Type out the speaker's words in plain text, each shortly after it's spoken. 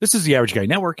This is the Average Guy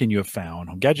Network, and you have found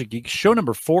Home Gadget Geek show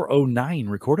number 409,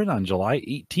 recorded on July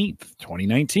 18th,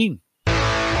 2019.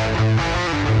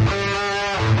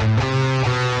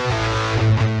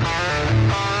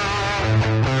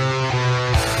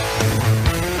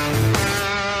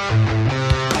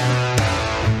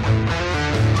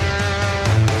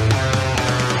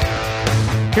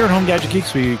 Here at Home Gadget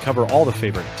Geeks, we cover all the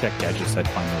favorite tech gadgets that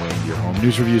find their way into your home.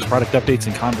 News, reviews, product updates,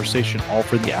 and conversation, all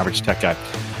for the average tech guy.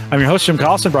 I'm your host, Jim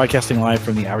Collison, broadcasting live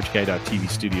from the AverageGuy.tv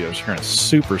studios here, and it's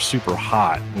super, super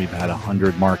hot. We've had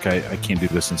 100 mark. I can't do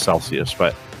this in Celsius,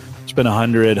 but it's been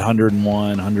 100, 101,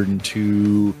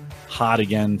 102, hot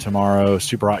again tomorrow,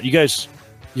 super hot. You guys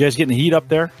getting the heat up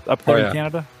there in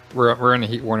Canada? We're in a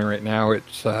heat warning right now.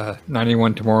 It's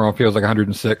 91 tomorrow, feels like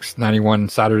 106. 91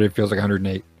 Saturday, feels like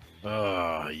 108.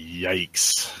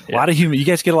 Yikes. Yeah. A lot of humidity. You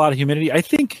guys get a lot of humidity. I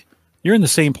think you're in the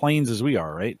same plains as we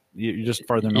are, right? You're just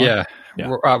farther north. Yeah.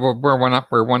 We're one up.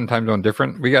 We're one time zone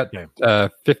different. We got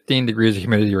 15 degrees of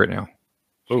humidity right now.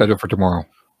 Scheduled for tomorrow.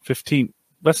 15.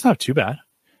 That's not too bad.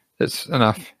 It's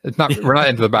enough. It's not. We're not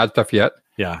into the bad stuff yet.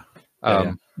 Yeah.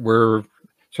 We're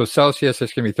so Celsius.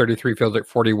 It's gonna be 33. Feels like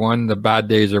 41. The bad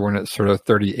days are when it's sort of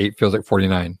 38. Feels like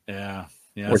 49. Yeah.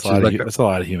 That's a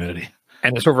lot of humidity.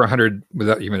 And it's over 100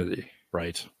 without humidity.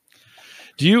 Right.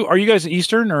 Are you guys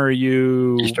Eastern or are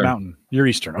you Eastern. Mountain? You're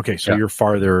Eastern. Okay, so you're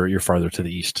farther to the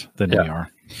east than we are.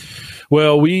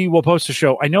 Well, we will post a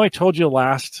show. I know I told you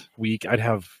last week I'd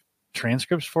have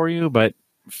transcripts for you, but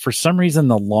for some reason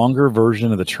the longer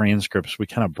version of the transcripts we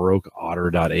kind of broke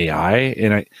Otter.ai,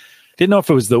 and I didn't know if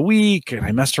it was the week, and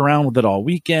I messed around with it all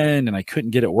weekend and I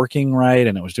couldn't get it working right,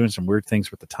 and it was doing some weird things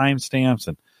with the timestamps,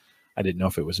 and I didn't know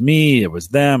if it was me, it was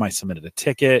them. I submitted a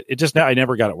ticket. I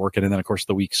never got it working. And then, of course,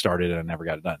 the week started and I never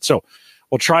got it done. So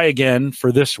we'll try again for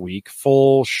this week.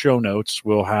 Full show notes.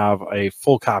 We'll have a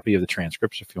full copy of the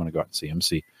transcripts if you want to go out and see them.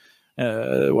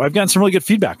 I've gotten some really good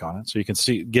feedback on it. So you can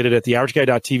get it at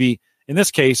theaverageguy.tv. In this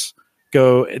case,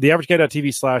 go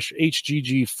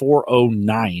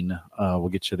theaverageguy.tv/HGG409. We'll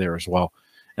get you there as well.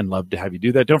 And love to have you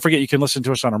do that. Don't forget, you can listen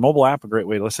to us on our mobile app, a great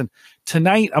way to listen.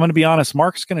 Tonight, I'm going to be honest,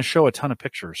 Mark's going to show a ton of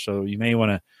pictures. So you may want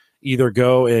to either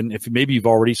go and if maybe you've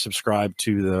already subscribed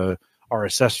to the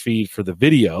RSS feed for the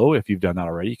video, if you've done that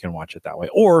already, you can watch it that way.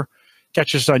 Or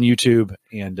catch us on YouTube,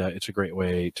 and it's a great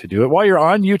way to do it. While you're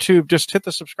on YouTube, just hit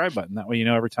the subscribe button. That way,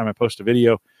 every time I post a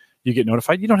video, you get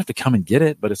notified. You don't have to come and get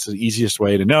it, but it's the easiest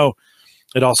way to know.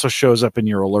 It also shows up in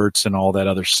your alerts and all that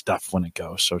other stuff when it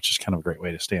goes. So it's just kind of a great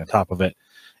way to stay on top of it.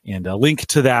 And a link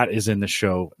to that is in the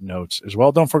show notes as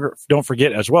well. Don't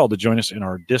forget as well to join us in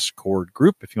our Discord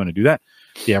group if you want to do that.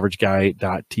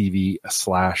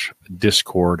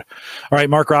 theaverageguy.tv/Discord. All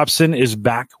right, Mark Robson is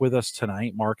back with us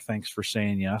tonight. Mark, thanks for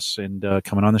saying yes and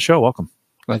coming on the show. Welcome.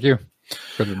 Thank you.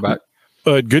 Good to be back.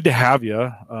 Good to have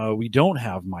you. We don't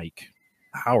have Mike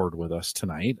Howard with us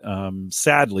tonight.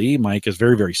 Sadly, Mike is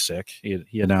very, very sick.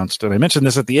 He announced, and I mentioned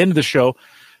this at the end of the show,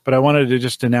 but I wanted to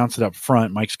just announce it up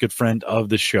front. Mike's a good friend of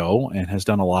the show and has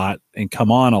done a lot and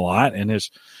come on a lot. And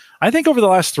I think over the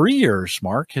last 3 years,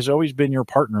 Mark has always been your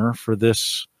partner for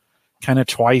this kind of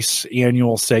twice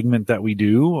annual segment that we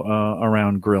do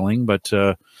around grilling. But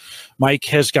Mike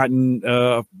has gotten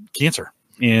cancer,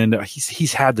 and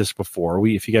he's had this before.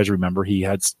 If you guys remember, he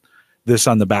had this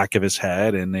on the back of his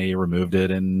head and they removed it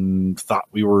and thought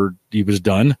he was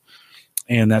done.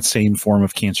 And that same form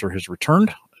of cancer has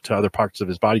returned to other parts of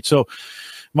his body. So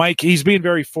Mike, he's being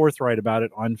very forthright about it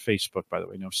on Facebook, by the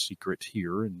way, no secret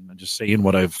here. And I'm just saying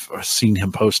what I've seen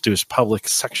him post to his public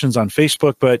sections on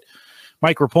Facebook. But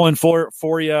Mike, we're pulling for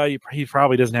you. He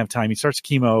probably doesn't have time. He starts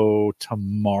chemo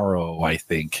tomorrow, I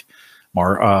think.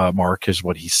 Mark is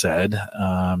what he said.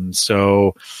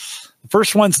 So the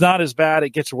first one's not as bad. It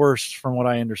gets worse from what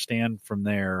I understand from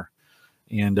there.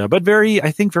 And but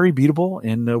I think very beatable,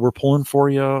 and we're pulling for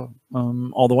you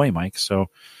all the way, Mike. So,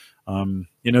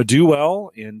 do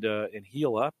well and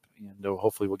heal up, and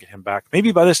hopefully we'll get him back.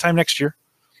 Maybe by this time next year,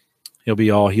 he'll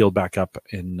be all healed back up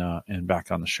and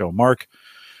back on the show. Mark,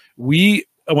 when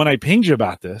I pinged you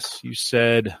about this, you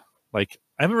said, I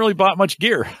haven't really bought much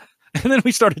gear. And then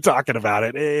we started talking about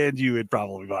it, and you had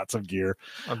probably bought some gear.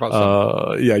 I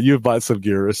bought some. You've bought some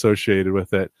gear associated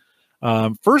with it.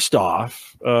 First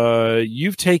off,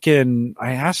 you've taken,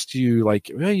 I asked you,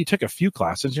 you took a few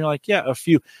classes. And you're like, yeah, a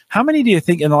few. How many do you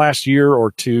think in the last year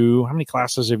or two, how many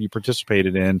classes have you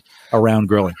participated in around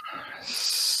grilling?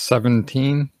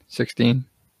 17, 16.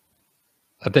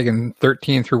 I've taken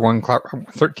 13 through one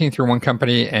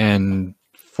company and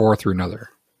 4 through another.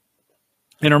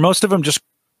 And are most of them just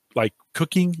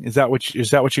cooking? Is that what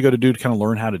you go to do to kind of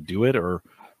learn how to do it? Or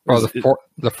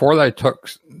the four that I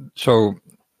took, so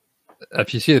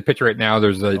if you see the picture right now,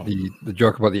 there's the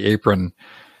joke about the apron.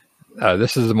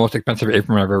 This is the most expensive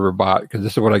apron I've ever bought because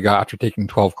this is what I got after taking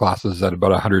 12 classes at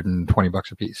about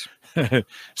 $120 a piece.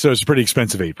 So it's a pretty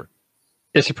expensive apron.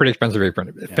 It's a pretty expensive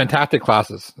apron. Yeah. Fantastic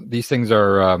classes. These things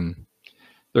are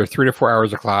they're 3 to 4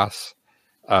 hours a class.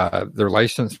 They're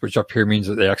licensed, which up here means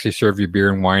that they actually serve you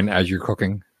beer and wine as you're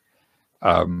cooking.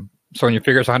 So when you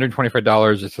figure it's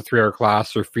 $125, it's a 3-hour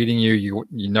class. They're feeding you.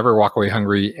 You never walk away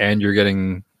hungry, and you're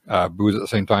getting booze at the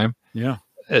same time. Yeah.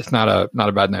 It's not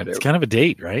a bad night out. It's kind of a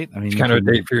date, right? I mean, it's kind of a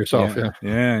date for yourself.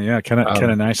 Yeah. Kind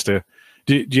of nice to.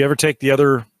 Do you ever take the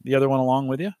other one along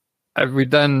with you? We've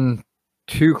done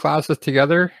 2 classes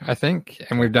together, I think,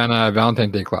 and we've done a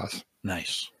Valentine's Day class.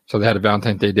 Nice. So they had a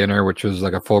Valentine's Day dinner, which was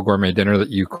like a full gourmet dinner that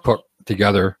you cook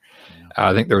together. Yeah.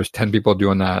 I think there was 10 people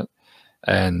doing that,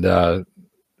 and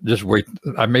just wait.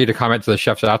 I made a comment to the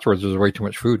chefs afterwards. There was way too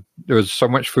much food. There was so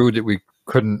much food that we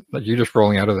couldn't. Like, you're just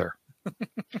rolling out of there.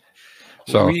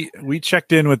 So we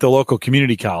checked in with the local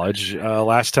community college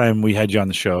last time we had you on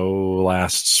the show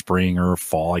last spring or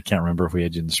fall. I can't remember if we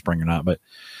had you in the spring or not, but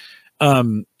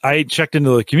I checked into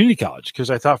the community college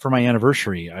because I thought for my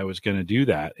anniversary I was going to do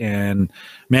that. And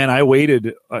man, I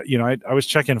waited. I was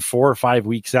checking 4 or 5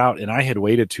 weeks out, and I had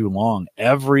waited too long.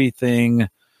 Everything.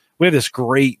 We have this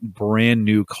great brand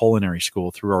new culinary school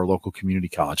through our local community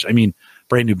college. I mean,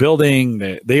 brand new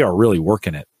building. They are really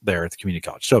working it there at the community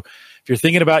college. So if you're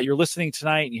thinking about, you're listening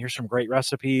tonight and you hear some great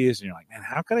recipes and you're like, man,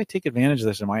 how can I take advantage of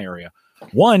this in my area?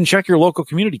 One, check your local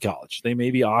community college. They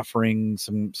may be offering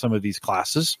some of these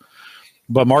classes,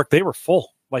 but Mark, they were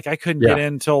full. Like I couldn't get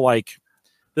in until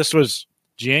this was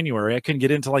January. I couldn't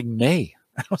get into May.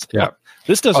 I was like,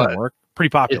 this doesn't work. Pretty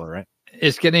popular, right?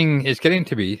 It's getting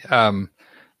to be.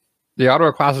 The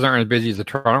Ottawa classes aren't as busy as the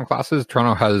Toronto classes.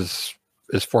 Toronto is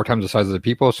 4 times the size of the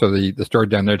people, so the stores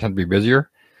down there tend to be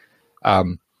busier.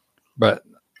 But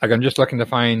I'm just looking to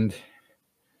find.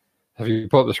 If you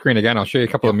pull up the screen again, I'll show you a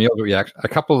couple of meals a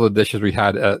couple of the dishes we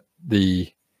had at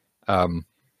the. So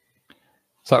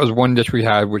that was one dish we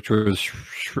had, which was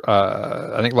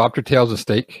I think lobster tails and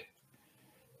steak,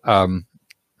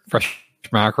 fresh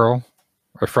mackerel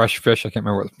or fresh fish. I can't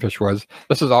remember what the fish was.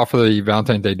 This is all for the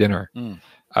Valentine's Day dinner.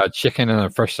 Chicken and a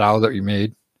fresh salad that we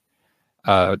made,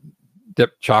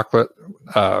 dipped chocolate,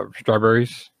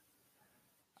 strawberries,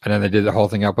 and then they did the whole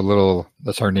thing up a little.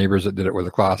 That's our neighbors that did it with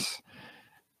the class,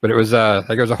 but it was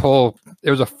it was a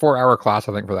 4-hour class,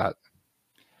 I think, for that,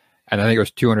 and I think it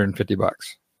was $250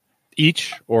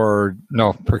 each, or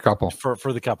no, per couple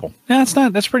for the couple. Yeah,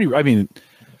 that's pretty. I mean,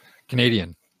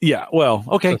 Canadian. Yeah. Well,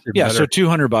 okay. Yeah. So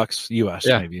 $200 US,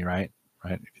 maybe, right?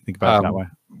 Right. If you think about it that way.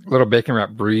 Little bacon wrap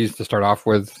bries to start off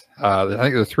with. I think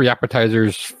there were 3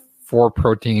 appetizers, 4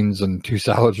 proteins, and 2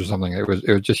 salads or something. It was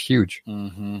just huge.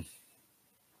 Mm-hmm.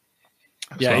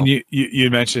 Yeah, so, and you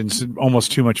mentioned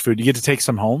almost too much food. You get to take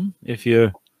some home if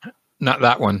you. Not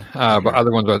that one, but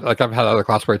other ones. Like I've had other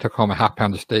class where I took home a half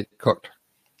pound of steak cooked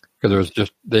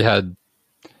because they had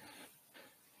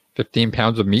 15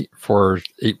 pounds of meat for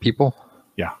 8 people.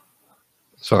 Yeah.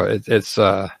 So it's it's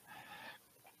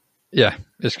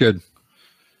good.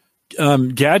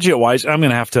 Gadget wise, I'm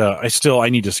going to have to, I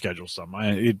need to schedule some.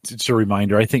 It's a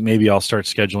reminder. I think maybe I'll start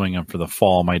scheduling them for the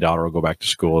fall. My daughter will go back to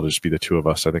school. It'll just be the 2 of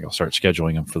us. I think I'll start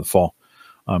scheduling them for the fall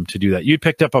to do that. You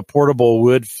picked up a portable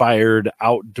wood-fired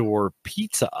outdoor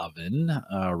pizza oven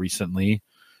recently.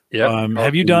 Yeah.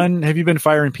 Have you been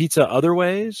firing pizza other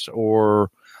ways,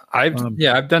 or? I've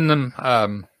done them.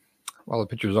 While the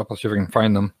picture's up, I'll see if I can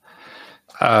find them.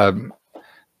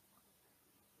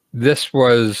 This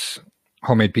was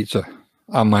homemade pizza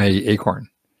on my Acorn.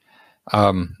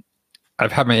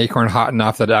 I've had my Acorn hot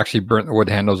enough that it actually burnt the wood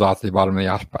handles off the bottom of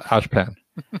the ash pan.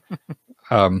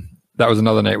 That was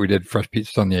another night we did fresh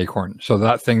pizza on the Acorn. So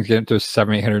that thing's getting to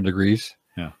 700-800 degrees.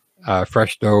 Yeah.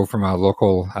 Fresh dough from a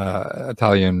local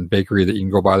Italian bakery that you can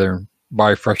go by there and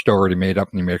buy fresh dough already made up,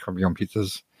 and you make your own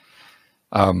pizzas.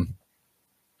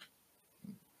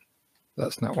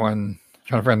 That's not one. I'm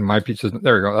trying to find my pizzas.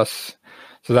 There we go.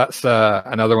 That's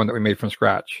another one that we made from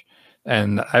scratch.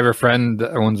 And I have a friend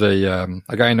that owns a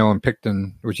guy I know in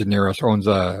Picton, which is near us, owns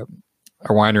a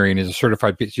winery, and he's a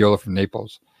certified pizzaiolo from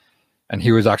Naples. And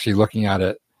he was actually looking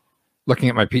at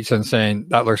my pizza and saying,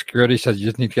 that looks good. He says, you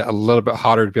just need to get a little bit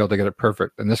hotter to be able to get it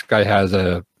perfect. And this guy has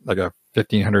a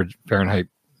 1500 Fahrenheit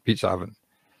pizza oven.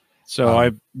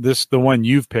 So the one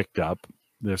you've picked up,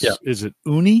 is it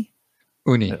Uni?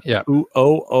 Uni, yeah.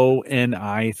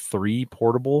 OONI 3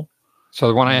 portable. So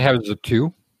the one I have is a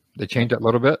 2. They changed it a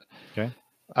little bit. Okay.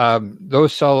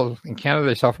 Those sell in Canada.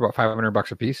 They sell for about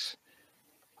 $500 a piece.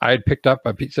 I had picked up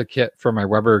a pizza kit for my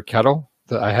Weber kettle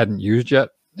that I hadn't used yet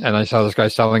and I saw this guy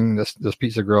selling this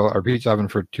pizza grill or pizza oven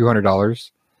for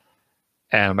 $200.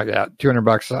 And I'm like, yeah,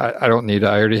 $200. I don't need it.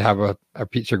 I already have a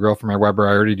pizza grill for my Weber.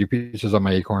 I already do pizzas on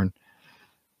my Acorn.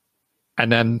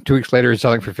 And then 2 weeks later, he's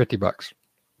selling for $50.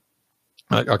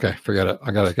 I'm like, okay, forget it.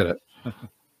 I gotta get it.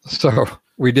 So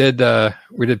we did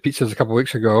pizzas a couple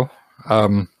weeks ago.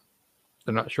 They're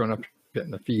not showing up yet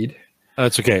in the feed.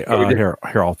 That's okay. Here,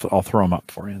 I'll throw them up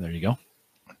for you. There you go.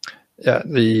 Yeah,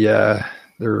 the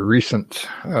recent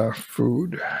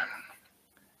food.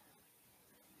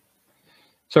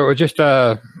 So it just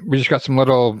we just got some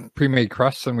little pre-made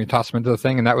crusts and we tossed them into the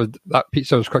thing, and that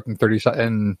pizza was cooked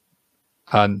in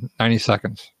 90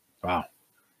 seconds. Wow!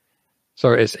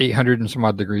 So it's 800 and some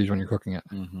odd degrees when you're cooking it.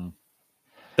 Mm-hmm.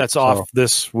 That's off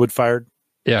this wood-fired,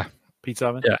 pizza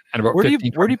oven. Yeah, and about where do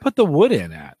you put the wood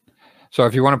in at? So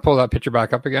if you want to pull that picture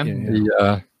back up again,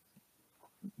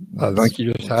 the link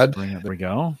you just had. There we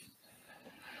go.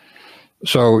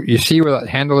 So you see where that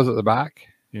handle is at the back?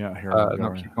 Yeah, here.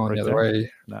 No, keep going the other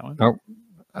way. That one?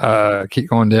 Nope. Keep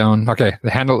going down. Okay,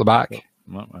 the handle at the back.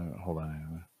 Hold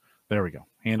on. There we go.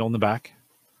 Handle in the back.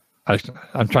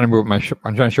 I'm trying to move I'm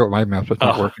trying to show it my map, so it's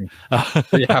not working.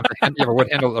 So you have a wood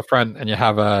handle at the front, and you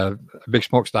have a big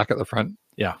smokestack at the front.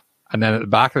 Yeah. And then at the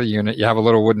back of the unit, you have a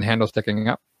little wooden handle sticking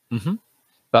up. Mm-hmm.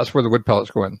 That's where the wood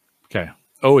pellets go in. Okay.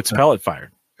 Oh, it's pellet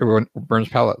fired. It burns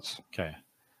pellets. Okay.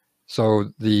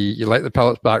 So you light the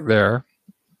pellets back there.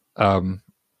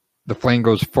 The flame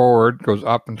goes forward, goes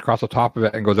up and across the top of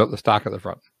it, and goes out the stack at the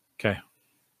front. Okay.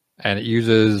 And it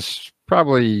uses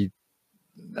probably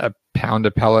a pound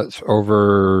of pellets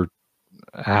over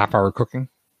a half hour cooking.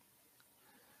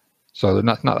 So they're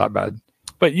not that bad.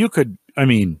 But you could,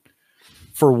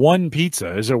 for one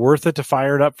pizza, is it worth it to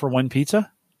fire it up for one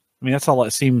pizza? That's all.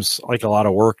 It seems like a lot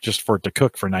of work just for it to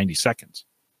cook for 90 seconds.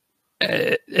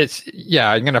 I'm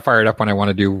going to fire it up when I want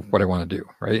to do what I want to do,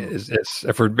 right? It's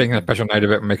if we're making a special night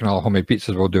of it and making all homemade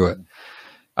pizzas, we'll do it.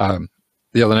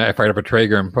 The other night I fired up a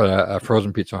Traeger and put a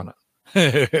frozen pizza on it.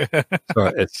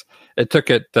 So it took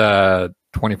it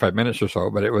 25 minutes or so,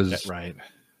 but it was right.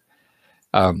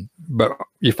 But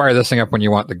you fire this thing up when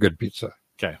you want the good pizza.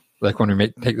 Okay. Like when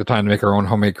we take the time to make our own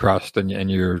homemade crust, and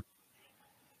it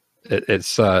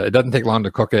doesn't take long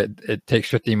to cook it. It takes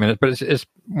 15 minutes, but it's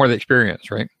more the experience,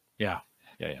 right? Yeah.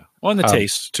 Well, and the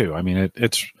taste too.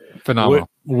 It's phenomenal.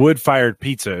 Wood-fired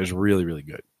pizza is really, really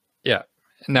good. Yeah.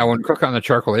 Now, when we cook on the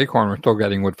charcoal Acorn, we're still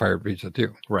getting wood-fired pizza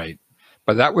too. Right.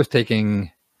 But that was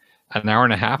taking an hour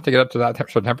and a half to get up to that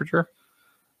temperature.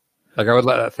 Like I would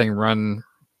let that thing run.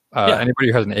 Anybody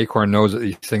who has an Acorn knows that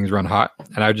these things run hot,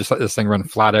 and I would just let this thing run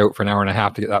flat out for an hour and a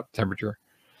half to get that temperature.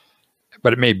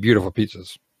 But it made beautiful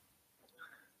pizzas.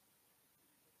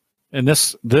 And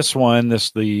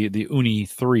the Uni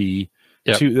 3,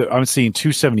 I'm seeing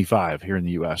 $275 here in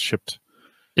the U.S. shipped.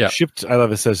 Yeah, shipped. I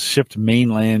love it. Says shipped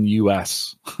mainland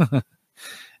U.S.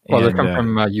 Well, they come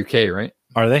from UK, right?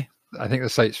 Are they? I think the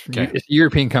site's it's a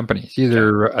European company. It's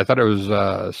either I thought it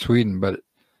was Sweden, but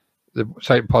the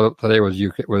site pulled up today was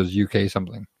UK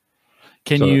something.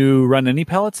 Can you run any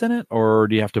pellets in it, or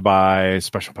do you have to buy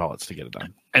special pellets to get it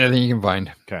done? Anything you can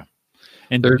find. Okay.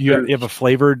 And do you have a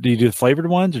flavored? Do you do the flavored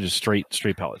ones or just straight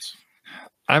pellets?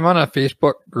 I'm on a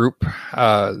Facebook group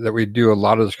that we do a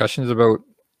lot of discussions about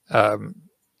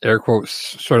air quotes,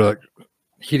 sort of like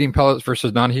heating pellets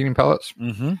versus non-heating pellets.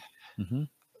 Mm-hmm.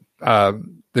 Mm-hmm.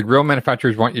 The grill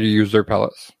manufacturers want you to use their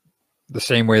pellets the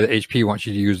same way that HP wants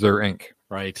you to use their ink.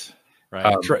 Right.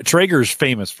 Traeger's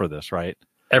famous for this, right?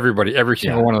 Every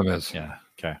single one of them is. Yeah.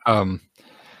 Okay.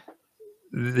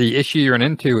 The issue you run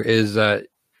into is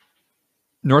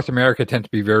North America tends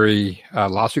to be very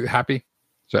lawsuit happy.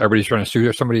 So everybody's trying to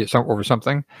sue somebody over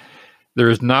something. There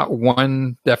is not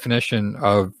one definition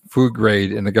of food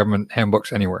grade in the government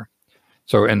handbooks anywhere.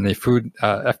 So in the food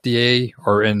FDA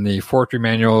or in the forestry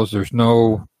manuals, there's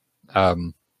no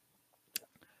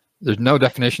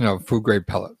definition of food grade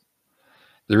pellet.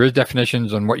 There is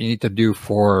definitions on what you need to do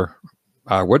for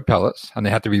wood pellets, and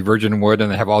they have to be virgin wood, and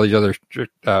they have all these other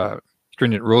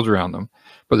stringent rules around them.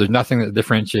 But there's nothing that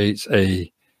differentiates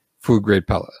a food grade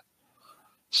pellet.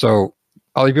 So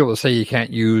all the people that say you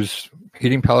can't use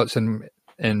heating pellets in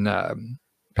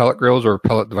pellet grills or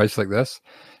pellet devices like this,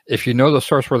 if you know the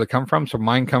source where they come from, so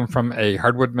mine come from a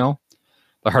hardwood mill.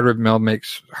 The hardwood mill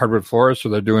makes hardwood floors, so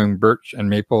they're doing birch and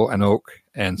maple and oak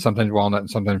and sometimes walnut and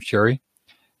sometimes cherry.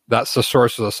 That's the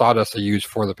source of the sawdust they use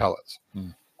for the pellets.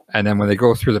 Mm. And then when they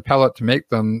go through the pellet to make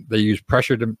them, they use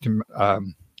pressure to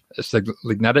it's the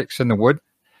lignetics in the wood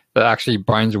that actually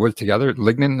binds the wood together.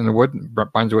 Lignin in the wood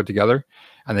binds the wood together.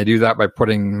 And they do that by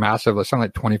putting massive, something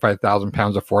like 25,000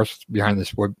 pounds of force behind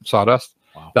this wood sawdust.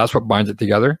 Wow. That's what binds it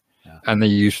together. Yeah. and they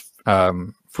use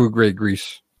food grade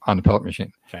grease on the pellet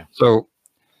machine. Okay. So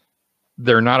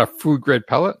they're not a food grade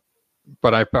pellet,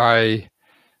 but I buy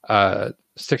 $6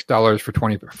 for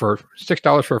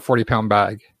 $6 for a 40-pound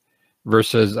bag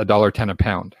versus $1.10 a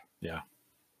pound. Yeah.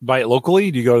 Buy it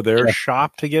locally? Do you go to their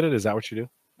shop to get it? Is that what you do?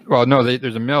 Well, no,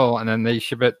 there's a mill, and then they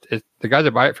ship it. The guys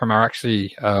that buy it from are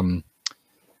actually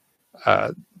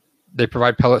they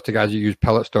provide pellets to guys who use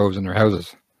pellet stoves in their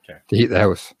houses to heat the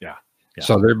house. Yeah.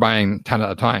 So they're buying 10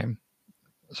 at a time.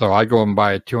 So I go and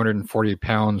buy 240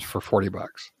 pounds for $40.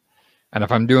 And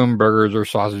if I'm doing burgers or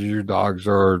sausages or dogs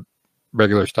or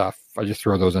regular stuff, I just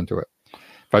throw those into it.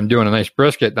 If I'm doing a nice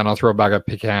brisket, then I'll throw a bag of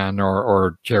pecan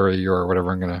or cherry or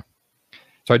whatever I'm going to.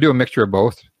 So I do a mixture of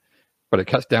both, but it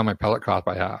cuts down my pellet cost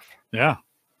by half. Yeah.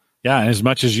 Yeah. And as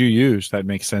much as you use, that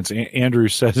makes sense. Andrew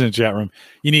says in the chat room,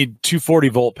 you need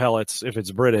 240-volt pellets if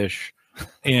it's British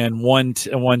and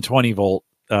 120 volt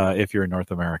if you're in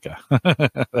North America.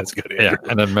 That's good. Andrew. Yeah.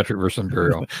 And then metric versus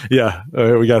imperial. Yeah.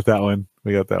 We got that one.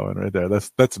 We got that one right there.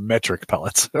 That's metric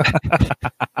pellets.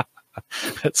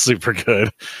 That's super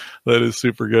good. That is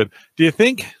super good. Do you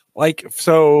think,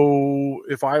 so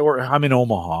if I'm in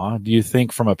Omaha, do you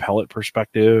think from a pellet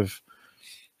perspective,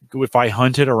 if I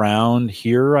hunted around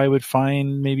here, I would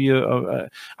find maybe I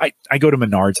go to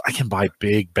Menards. I can buy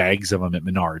big bags of them at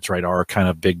Menards, right? Our kind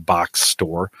of big box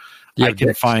store. Yeah, I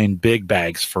can find big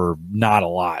bags for not a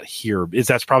lot here.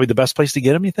 That's probably the best place to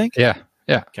get them, you think? Yeah.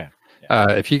 Yeah. Okay.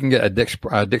 Yeah. If you can get a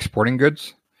Dick's Sporting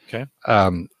Goods, okay,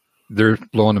 they're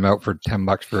blowing them out for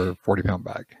 $10 for a 40-pound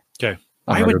bag. Okay.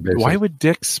 Why would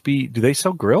Dick's be? Do they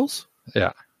sell grills?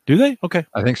 Yeah. Do they? Okay.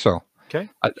 I think so. Okay.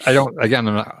 I don't. Again,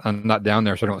 I'm not down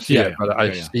there, so I don't see it. But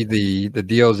I see the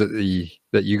deals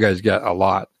that you guys get a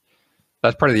lot.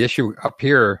 That's part of the issue up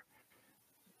here.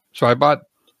 So I bought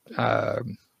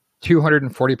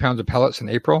 240 pounds of pellets in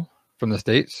April from the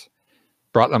States.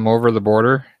 Brought them over the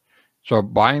border. So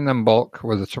buying them bulk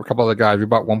with a couple of the guys, we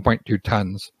bought 1.2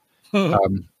 tons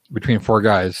between 4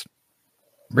 guys.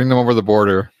 Bring them over the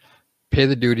border, pay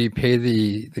the duty, pay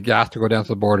the gas to go down to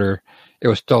the border. It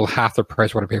was still half the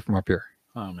price what I pay from up here.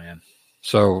 Oh, man.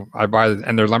 So I buy,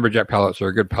 and they're lumberjack pellets. They're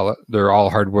a good pellet. They're all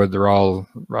hardwood. They're all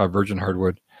virgin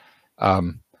hardwood.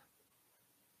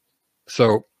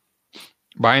 So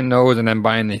buying those and then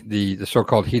buying the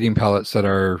so-called heating pellets that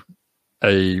are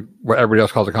what everybody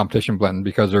else calls a competition blend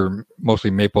because they're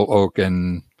mostly maple, oak,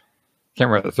 and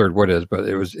can't remember what the third wood is, but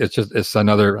it's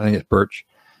another, I think it's birch,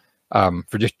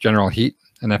 for just general heat.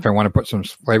 And if I want to put some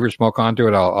flavored smoke onto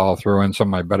it, I'll throw in some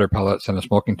of my better pellets in a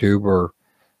smoking tube, or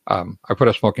I put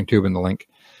a smoking tube in the link.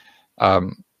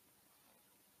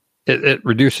 It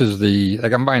reduces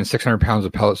I'm buying 600 pounds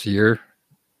of pellets a year.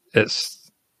 It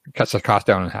cuts the cost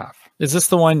down in half. Is this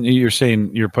the one you're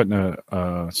saying you're putting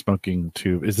a smoking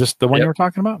tube? Is this the one you were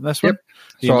talking about? This one?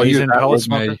 So I'll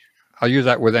use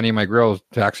that with any of my grills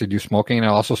to actually do smoking, and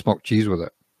I'll also smoke cheese with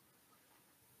it.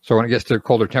 So when it gets to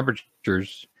colder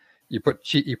temperatures, you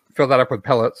fill that up with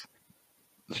pellets.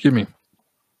 Excuse me.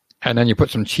 And then you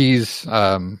put some cheese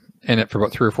in it for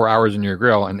about 3 or 4 hours in your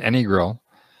grill, in any grill.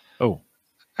 Oh.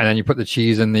 And then you put the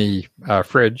cheese in the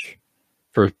fridge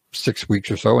for 6 weeks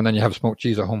or so, and then you have smoked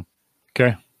cheese at home.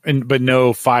 Okay. But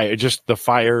no fire, just the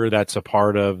fire that's a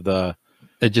part of the.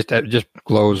 It just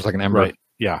glows like an ember. Right.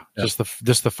 Yeah. Just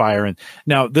the fire. And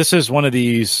now this is one of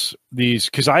these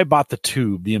because I bought the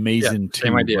tube, the amazing tube.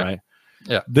 Same idea. Right?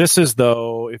 Yeah. This is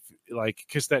though,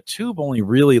 because that tube only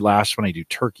really lasts when I do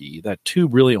turkey. That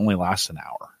tube really only lasts an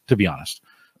hour, to be honest.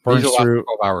 Burns through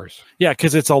 12 hours. Yeah,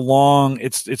 because it's a long.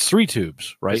 It's 3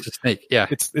 tubes, right? It's a snake. Yeah.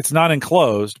 It's not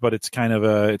enclosed, but it's kind of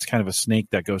a snake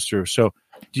that goes through. So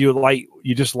do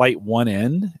you just light one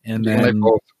end and then light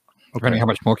both, depending how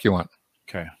much smoke you want.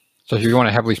 Okay. So if you want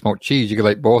a heavily smoked cheese, you can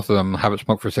light both of them, have it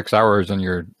smoke for 6 hours, and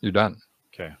you're done.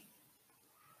 Okay.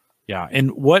 Yeah,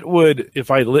 and what would if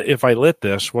I lit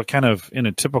this? What kind of, in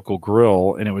a typical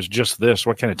grill, and it was just this?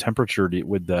 What kind of temperature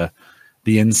would the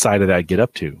inside of that get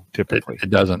up to typically? It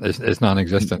doesn't. It's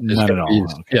non-existent. Not at all.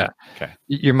 Okay. Yeah. Okay.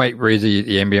 You might raise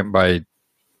the ambient by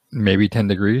maybe 10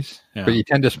 degrees, but you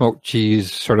tend to smoke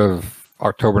cheese sort of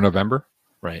October, November.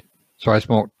 Right. So I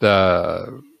smoked, I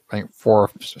think 4 or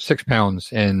 6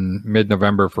 pounds in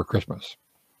mid-November for Christmas.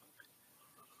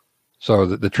 So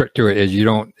the trick to it is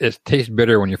it tastes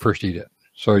bitter when you first eat it.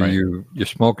 So you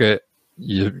smoke it,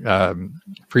 you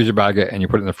freezer bag it, and you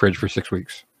put it in the fridge for 6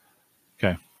 weeks.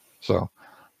 Okay. So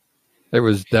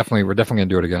we're definitely going to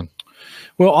do it again.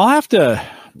 Well, I'll have to,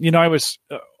 I was,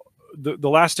 the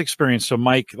last experience. So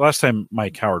last time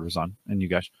Mike Howard was on and you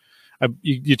guys,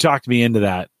 you talked me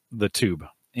into the tube.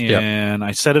 and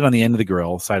I set it on the end of the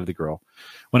grill, side of the grill,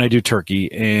 when I do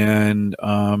turkey, and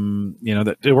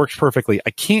that it works perfectly.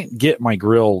 I can't get my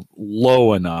grill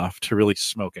low enough to really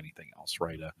smoke anything else,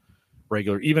 right? A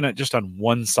regular, even just on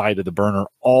one side of the burner,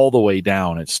 all the way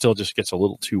down, it still just gets a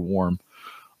little too warm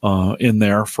in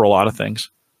there for a lot of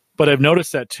things. But I've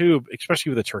noticed that too, especially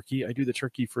with a turkey. I do the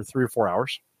turkey for 3 or 4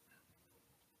 hours,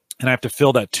 and I have to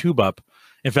fill that tube up.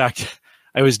 In fact,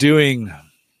 I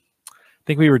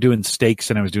think we were doing steaks,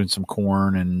 and I was doing some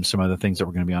corn and some other things that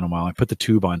were going to be on a while. I put the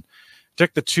tube on,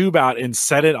 took the tube out, and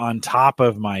set it on top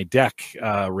of my deck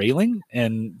railing,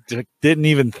 and didn't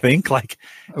even think, like,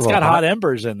 it's got hot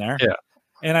embers in there. Yeah.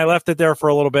 And I left it there for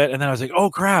a little bit, and then I was like, "Oh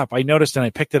crap!" I noticed, and I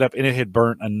picked it up, and it had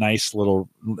burnt a nice little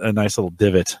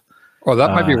divot. Well,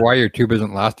 that might be why your tube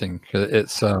isn't lasting. 'Cause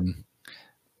it's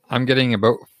I'm getting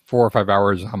about 4 or 5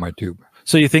 hours on my tube.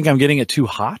 So you think I'm getting it too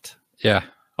hot? Yeah.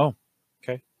 Oh,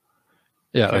 okay.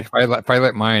 Yeah, Okay. like if I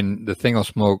let mine, the thing will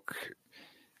smoke.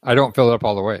 I don't fill it up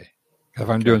all the way. If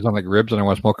I'm doing something like ribs and I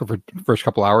want to smoke it for the first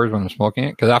couple hours when I'm smoking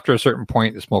it, because after a certain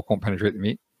point, the smoke won't penetrate the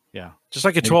meat. Yeah, just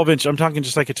like a 12-inch. I'm talking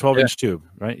just like a 12-inch tube,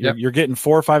 right? Yep. You're getting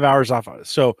 4 or 5 hours off of it.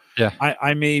 So yeah,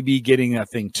 I may be getting that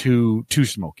thing too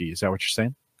smoky. Is that what you're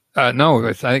saying? No,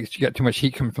 I think you got too much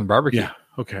heat coming from the barbecue. Yeah.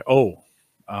 Okay. Oh,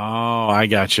 I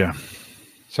gotcha.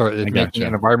 So it's making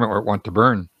an environment where it wants to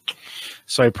burn.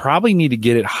 So I probably need to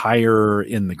get it higher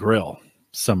in the grill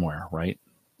somewhere, right?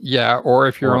 Yeah, or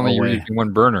if you're only using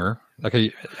one burner, like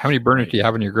how many burners do you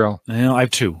have in your grill? I have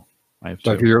two.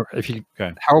 So if you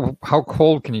okay. How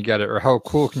cold can you get it, or how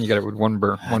cool can you get it with one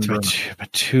burner?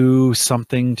 Two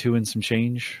and some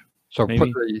change. So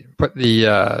maybe? put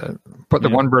the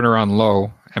one burner on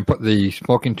low and put the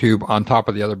smoking tube on top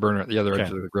of the other burner at the other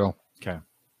edge of the grill. Okay.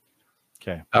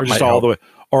 Or just all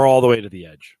the way to the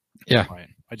edge. Yeah. Right.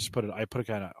 I put it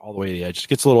kind of all the way to the edge. It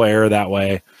gets a little air that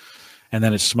way, and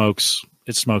then it smokes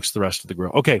the rest of the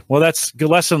grill. Okay. Well, that's good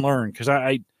lesson learned, because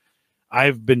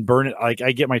I've been burning. Like,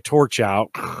 I get my torch out,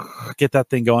 get that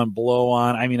thing going, blow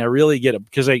on. I mean, I really get it,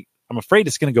 because I'm afraid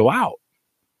it's going to go out.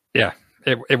 Yeah.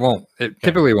 It won't. It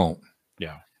typically won't.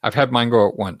 Yeah. I've had mine go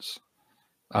out once.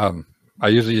 I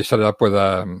usually just set it up with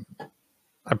I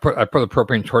put a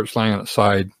propane torch line on its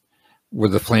side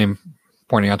with the flame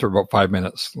pointing out to about 5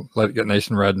 minutes. Let it get nice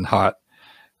and red and hot.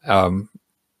 Turn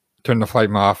the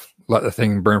flame off. Let the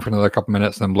thing burn for another couple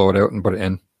minutes, and then blow it out and put it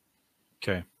in.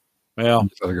 Okay. Well,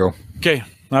 just let it go. Okay.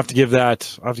 I'll have to give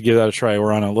that a try.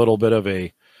 We're on a little bit of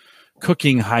a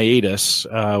cooking hiatus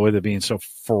with it being so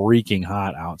freaking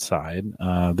hot outside.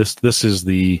 This is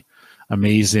the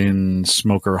amazing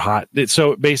smoker hot.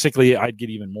 So basically, I'd get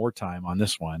even more time on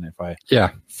this one if I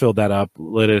filled that up,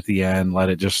 lit it at the end, let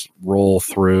it just roll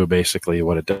through. Basically,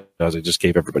 what it does, it just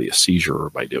gave everybody a seizure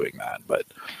by doing that. But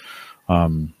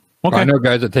okay. Well, I know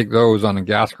guys that take those on a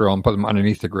gas grill and put them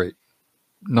underneath the grate,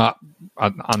 not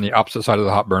on the opposite side of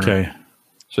the hot burner. Okay.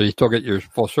 So you still get your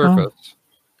full surface.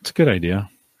 It's a good idea.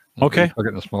 Okay. Still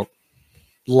getting the smoke.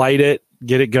 Light it,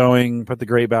 get it going, put the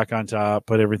grate back on top,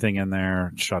 put everything in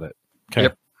there, shut it. Okay.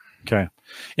 Yep. Okay.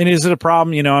 And is it a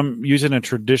problem? I'm using a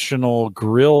traditional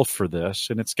grill for this,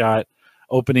 and it's got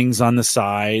openings on the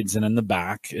sides and in the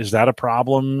back. Is that a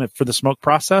problem for the smoke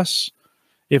process?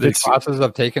 If the classes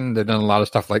I've taken, they've done a lot of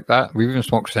stuff like that. We've even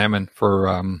smoked salmon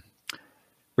for,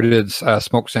 we did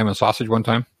smoked salmon sausage one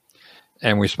time,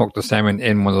 and we smoked the salmon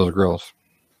in one of those grills.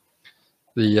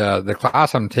 The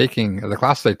class I'm taking, the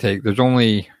class they take, there's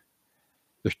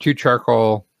 2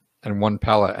 charcoal and 1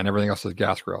 pellet, and everything else is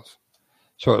gas grills.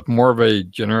 So it's more of a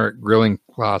generic grilling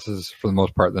classes for the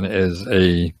most part than it is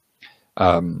a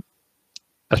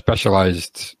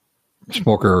specialized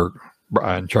smoker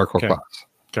and charcoal class.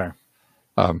 Okay.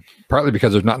 Partly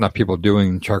because there's not enough people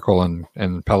doing charcoal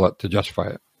and pellet to justify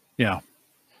it. Yeah.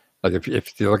 Like if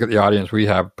you look at the audience, we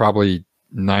have probably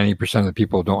 90% of the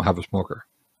people don't have a smoker.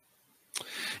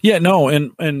 Yeah, no,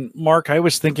 and Mark, I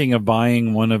was thinking of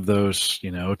buying one of those,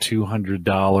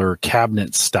 $200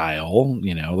 cabinet style,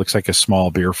 looks like a small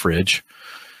beer fridge,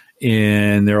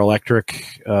 and they're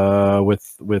electric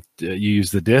with you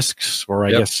use the discs, or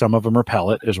I guess some of them are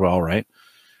pellet as well, right?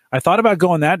 I thought about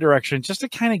going that direction just to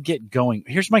kind of get going.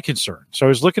 Here's my concern. So I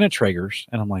was looking at Traeger's,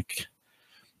 and I'm like,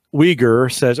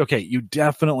 Uyghur says, okay, you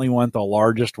definitely want the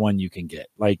largest one you can get,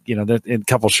 like, a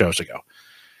couple shows ago.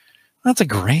 That's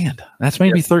 $1,000. That's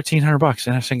maybe $1,300.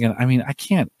 And I was thinking, I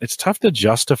can't. It's tough to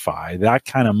justify that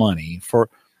kind of money for.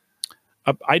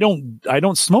 I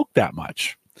don't smoke that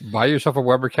much. Buy yourself a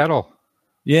Weber kettle.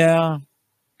 Yeah,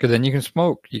 because then you can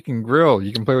smoke, you can grill,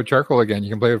 you can play with charcoal again, you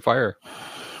can play with fire.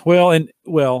 Well, and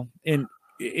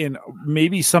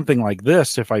maybe something like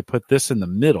this. If I put this in the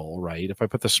middle, right? If I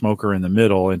put the smoker in the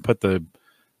middle and put the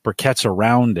briquettes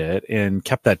around it and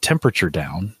kept that temperature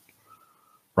down,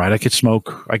 right? I could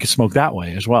smoke that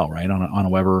way as well, right? On a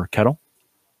Weber kettle.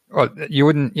 Oh, you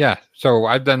wouldn't, yeah. So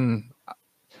I can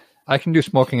do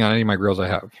smoking on any of my grills I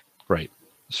have. Right.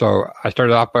 So I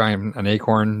started off buying an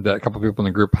Acorn that a couple of people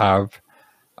in the group have.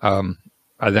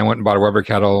 I then went and bought a Weber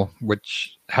kettle,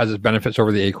 which has its benefits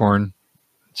over the Acorn.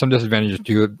 Some disadvantages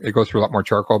too. It goes through a lot more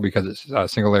charcoal because it's a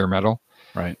single layer metal,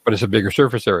 right? But it's a bigger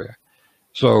surface area.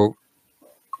 So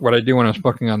what I do when I'm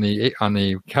smoking on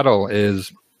the kettle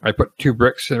is I put 2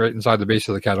 bricks right inside the base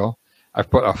of the kettle. I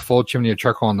put a full chimney of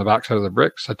charcoal on the backside of the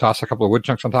bricks. I toss a couple of wood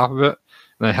chunks on top of it,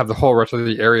 and I have the whole rest of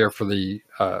the area for the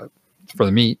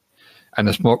meat. And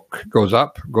the smoke goes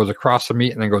up, goes across the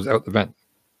meat, and then goes out the vent.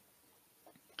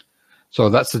 So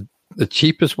that's the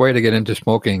cheapest way to get into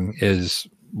smoking is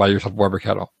buy yourself a Weber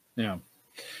kettle. Yeah,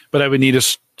 but I would need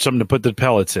something to put the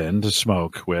pellets in to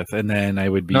smoke with, and then I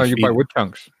would be. No, you buy wood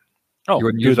chunks. Oh, you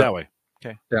wouldn't do it that way.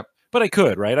 Okay. Yep. But I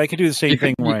could, right? I could do the same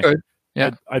thing. You could.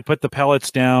 Yeah. I'd put the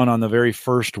pellets down on the very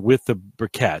first with the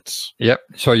briquettes. Yep.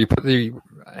 So you put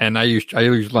and I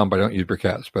use lump. I don't use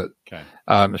briquettes, but okay.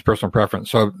 It's personal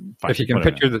preference. So if you can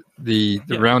picture the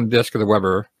round disc of the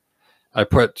Weber, I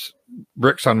put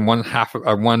bricks on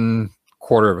one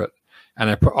quarter of it, and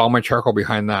I put all my charcoal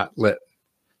behind that lit.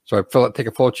 So I take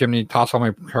a full chimney, toss all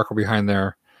my charcoal behind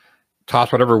there,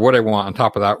 toss whatever wood I want on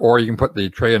top of that, or you can put the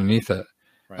tray underneath it,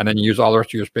 right. And then you use all the rest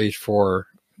of your space for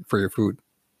your food.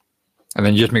 And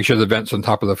then you just make sure the vent's on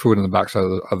top of the food on the backside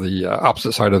of the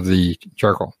opposite side of the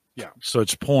charcoal. Yeah. So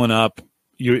it's pulling up.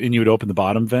 You would open the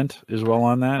bottom vent as well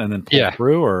on that, and then pull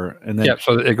through,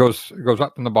 So it goes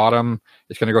up in the bottom.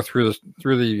 It's going to go through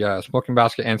the smoking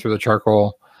basket and through the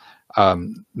charcoal.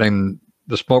 Then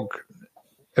the smoke,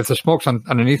 if the smoke's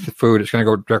underneath the food, it's going to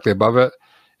go directly above it.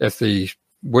 If the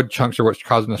wood chunks are what's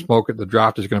causing the smoke, the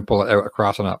draft is going to pull it out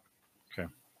across and up. Okay.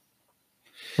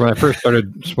 When I first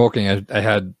started smoking, I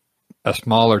had a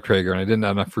smaller Traeger, and I didn't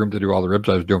have enough room to do all the ribs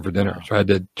I was doing for dinner. So I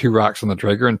did 2 racks on the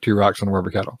Traeger and 2 racks on the Weber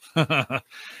kettle.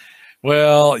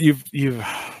 Well, you've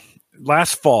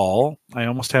last fall, I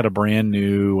almost had a brand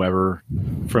new Weber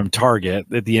from Target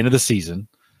at the end of the season.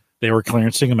 They were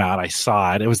clearancing them out. I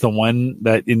saw it. It was the one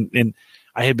that in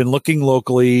I had been looking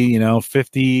locally,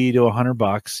 $50 to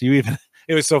 $100.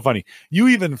 It was so funny. You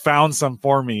even found some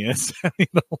for me and sent me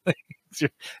the links.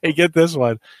 Hey, get this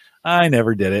one. I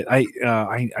never did it.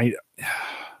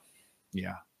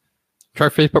 Yeah. Try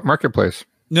Facebook Marketplace.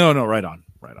 No, right on.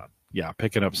 Yeah,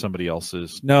 picking up somebody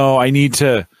else's. No, I need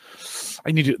to.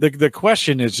 The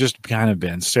question has just kind of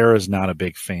been, Sarah's not a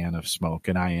big fan of smoke,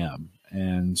 and I am,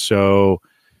 and so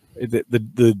the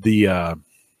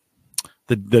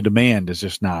demand is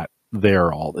just not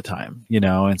there all the time,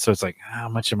 and so it's like, how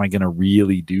much am I going to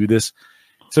really do this?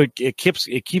 So it keeps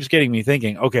getting me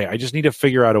thinking, okay, I just need to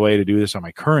figure out a way to do this on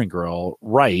my current grill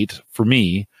right for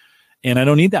me, and I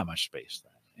don't need that much space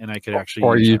then. And I could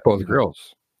actually use both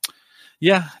grills.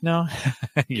 Yeah, no,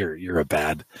 you're a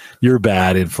bad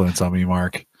influence on me,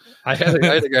 Mark. I had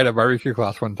a guy at a barbecue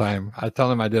class one time. I told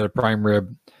him I did a prime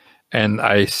rib, and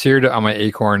I seared it on my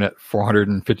Acorn at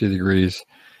 450 degrees,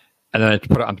 and then I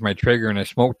put it onto my Traeger and I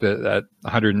smoked it at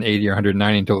 180 or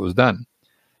 190 until it was done.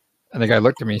 And the guy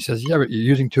looked at me and says, "Yeah, but you're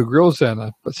using 2 grills then."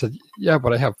 I said, "Yeah,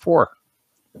 but I have 4."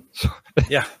 So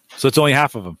it's only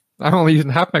half of them. I'm only using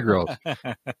half my grills.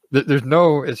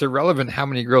 It's irrelevant how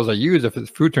many grills I use if the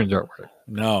food turns out right.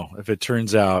 No, if it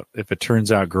turns out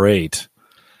great,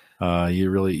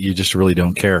 you just really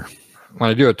don't care. When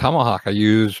I do a tomahawk, I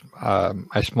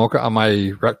smoke it on my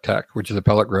Rectech, which is a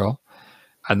pellet grill,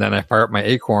 and then I fire up my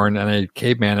Acorn and I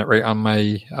caveman it right on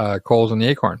my coals on the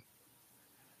Acorn.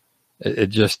 I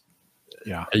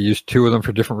use 2 of them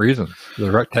for different reasons.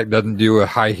 The Rectech doesn't do a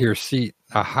high heat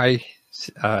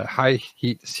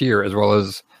sear as well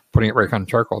as putting it right on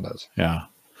charcoal does. Yeah.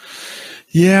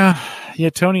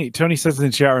 Tony says in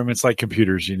the chat room, it's like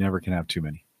computers. You never can have too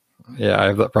many. Yeah, I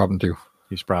have that problem too.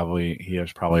 He is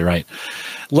probably right.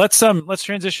 Let's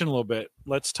transition a little bit.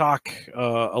 Let's talk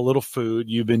a little food.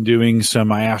 You've been doing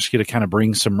I asked you to kind of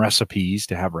bring some recipes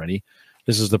to have ready.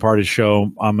 This is the part of the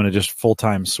show I'm going to just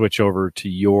full-time switch over to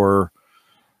your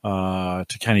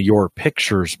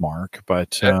pictures, Mark.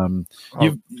 But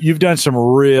you've done some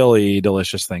really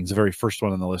delicious things. The very first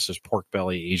one on the list is pork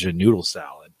belly Asian noodle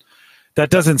salad. That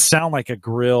doesn't sound like a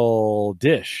grill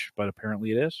dish, but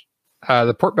apparently it is.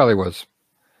 The pork belly was.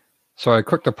 So I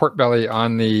cooked the pork belly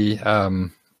on the. I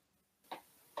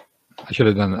should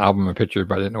have done an album of pictures,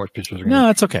 but I didn't know which pictures. No,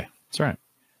 that's okay. That's all right.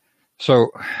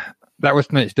 So that was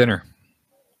tonight's dinner,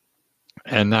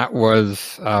 and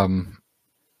that's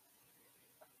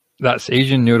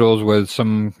Asian noodles with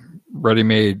some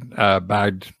ready-made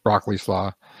bagged broccoli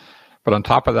slaw. But on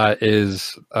top of that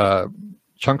is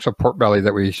chunks of pork belly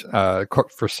that we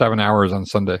cooked for 7 hours on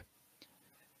Sunday.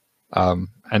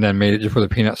 And then made it just with a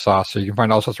peanut sauce. So you can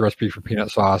find all sorts of recipes for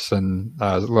peanut sauce and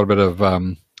a little bit of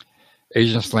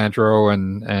Asian cilantro.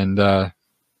 And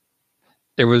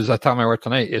it was, I told my wife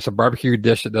tonight, it's a barbecue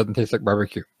dish that doesn't taste like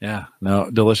barbecue. Yeah,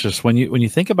 no, delicious. When you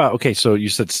think about, okay, so you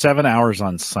said 7 hours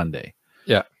on Sunday.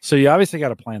 Yeah. So you obviously got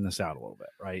to plan this out a little bit,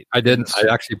 right? I didn't.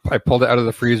 I pulled it out of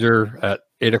the freezer at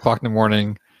 8 o'clock in the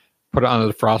morning, put it on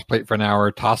the frost plate for an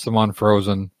hour, tossed them on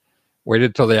frozen,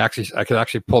 waited till I could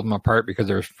actually pull them apart because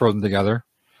they were frozen together.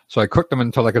 So I cooked them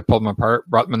until I could pull them apart,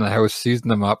 brought them in the house, seasoned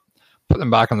them up, put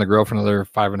them back on the grill for another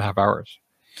 5.5 hours.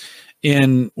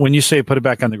 And when you say put it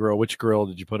back on the grill, which grill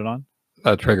did you put it on?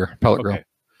 Traeger pellet grill,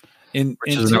 which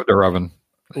is an outdoor oven.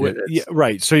 Yeah,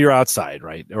 right. So you're outside,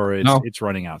 right? Or it's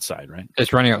running outside, right?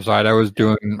 It's running outside. I went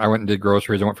and did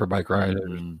groceries. I went for a bike ride.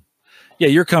 Yeah,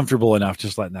 you're comfortable enough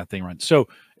just letting that thing run. So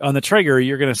on the Traeger,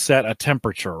 you're going to set a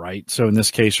temperature, right? So in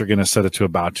this case, you're going to set it to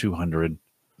about 200.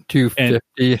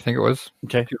 250, I think it was.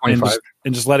 Okay. 225.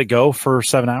 And just let it go for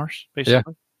 7 hours,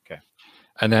 basically? Yeah. Okay.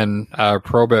 And then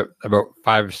probe it about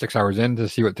 5 or 6 hours in to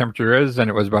see what temperature is. And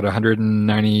it was about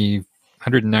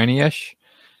 190-ish.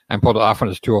 And pulled it off when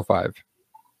it's 205.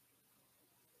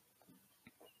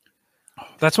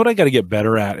 That's what I got to get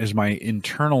better at is my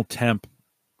internal temp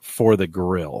for the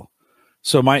grill.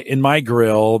 So in my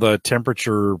grill, the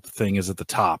temperature thing is at the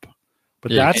top,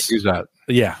 but you can't use that.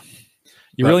 Yeah,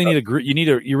 you really need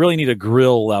a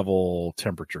grill level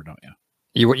temperature, don't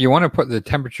you? You want to put the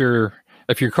temperature.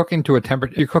 If you're cooking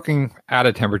you're cooking at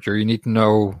a temperature, you need to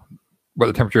know what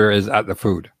the temperature is at the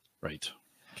food. Right.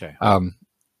 Okay.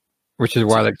 Which is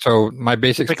why, my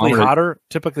basic typically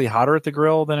hotter at the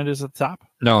grill than it is at the top.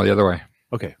 No, the other way.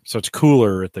 Okay, so it's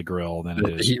cooler at the grill than it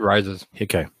is. The heat rises.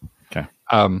 Okay.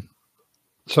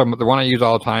 So the one I use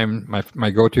all the time,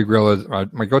 my go-to grill is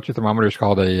my go-to thermometer is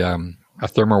called a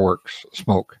ThermoWorks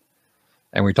Smoke,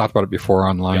 and we talked about it before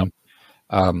online.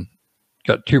 Yep.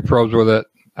 Got 2 probes with it.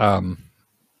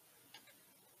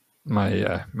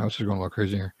 My mouse is going a little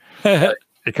crazy here.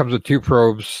 It comes with 2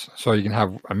 probes, so you can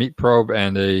have a meat probe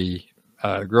and a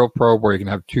grill probe, or you can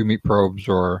have 2 meat probes,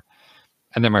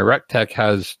 and then my RecTech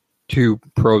has 2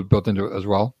 probes built into it as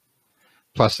well,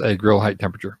 plus a grill height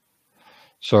temperature.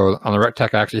 So on the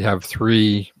RecTech, I actually have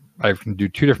 3. I can do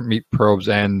 2 different meat probes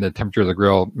and the temperature of the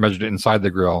grill measured inside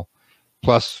the grill,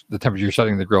 plus the temperature you're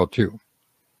setting the grill to.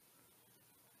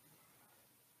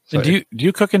 So and do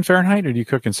you cook in Fahrenheit or do you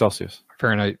cook in Celsius?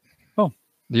 Fahrenheit. Oh,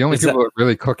 the only people that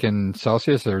really cook in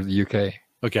Celsius are the UK.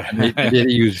 Okay, they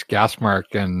use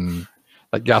Gasmark and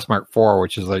like Gasmark 4,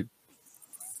 which is like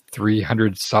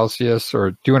 300 Celsius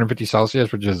or 250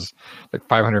 Celsius, which is like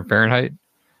 500 Fahrenheit.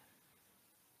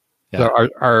 Yeah. So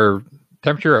our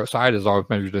temperature outside is always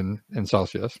measured in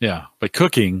Celsius. Yeah, but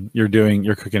cooking, you're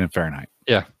cooking in Fahrenheit.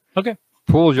 Yeah. Okay.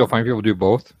 Pools, you'll find people do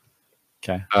both.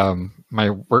 Okay. My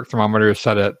work thermometer is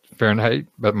set at Fahrenheit,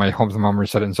 but my home thermometer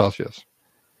is set in Celsius.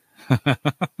 So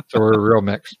we're a real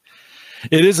mix.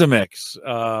 It is a mix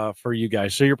for you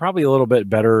guys. So you're probably a little bit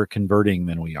better converting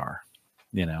than we are.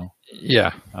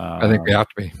 Yeah, I think we have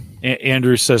to be.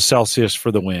 Andrew says Celsius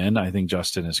for the win. I think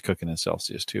Justin is cooking in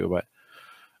Celsius too, but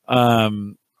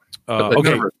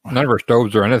okay. None of our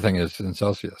stoves or anything is in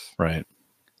Celsius, right?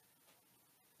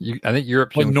 I think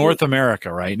Europe, North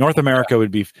America, right? North America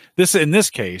would be this in this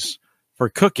case for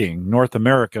cooking. North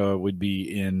America would be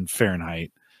in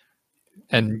Fahrenheit,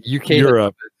 and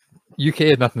Europe. UK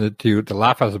had nothing to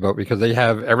laugh at us about because they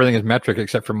have everything is metric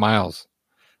except for miles.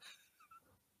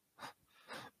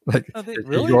 Like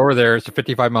really? You go over there, it's a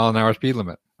 55 mile an hour speed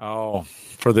limit. Oh,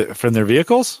 from their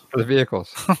vehicles? For the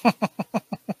vehicles.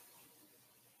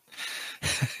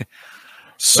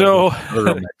 So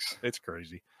it's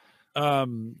crazy.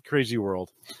 Crazy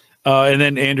world. And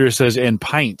then Andrew says, and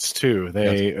pints too.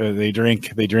 They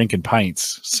drink in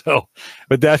pints. So,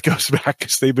 but that goes back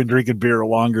because they've been drinking beer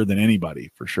longer than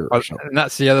anybody for sure. So. And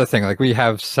that's the other thing. Like we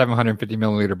have 750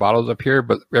 milliliter bottles up here,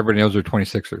 but everybody knows they're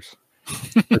 26ers.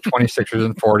 They're 26ers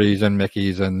and 40s and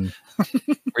Mickeys, and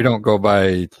we don't go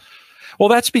by. Well,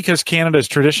 that's because Canada's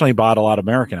traditionally bought a lot of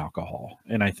American alcohol,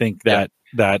 and I think that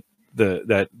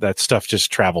stuff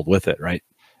just traveled with it, right?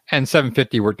 And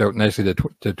 750 worked out nicely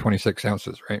to 26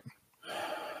 ounces, right?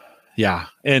 Yeah,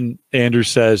 and Andrew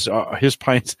says our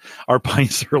pints are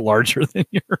larger than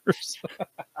yours.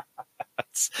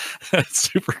 that's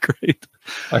super great.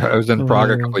 I was in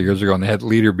Prague a couple of years ago, and they had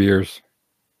liter beers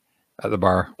at the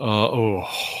bar.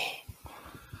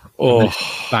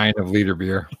 Sign of liter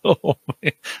beer. Oh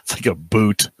man, it's like a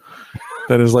boot.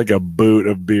 That is like a boot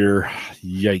of beer.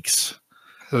 Yikes.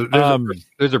 So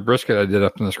there's a brisket I did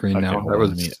up on the screen now. That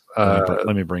was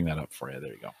let me bring that up for you.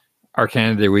 There you go. Our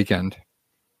Canada Day weekend.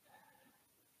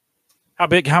 How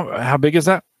big is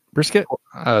that brisket?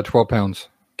 12 pounds.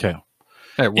 Okay.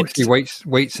 Yeah, he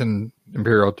weights in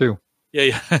Imperial too.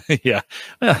 Yeah. Yeah,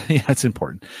 it's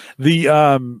important. The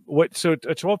so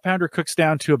a 12 pounder cooks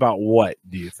down to about what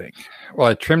do you think? Well,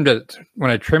 I trimmed it. When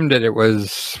I trimmed it,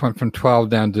 went from 12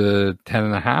 down to 10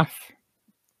 and a half.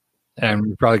 And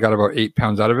we probably got about 8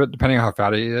 pounds out of it, depending on how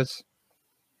fatty it is.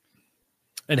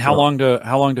 And how long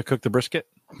to cook the brisket?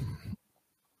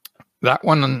 That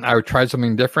one, I tried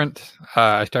something different.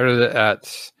 I started it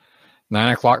at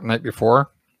 9 o'clock the night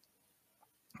before.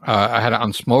 I had it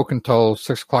on smoke until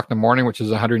 6 o'clock in the morning, which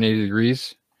is 180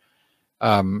 degrees.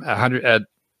 At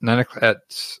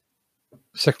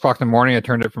 6 o'clock in the morning, I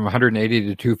turned it from 180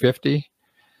 to 250,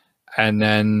 and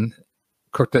then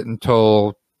cooked it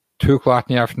until 2 o'clock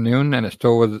in the afternoon, and it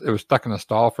was stuck in a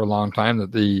stall for a long time.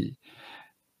 That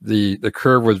the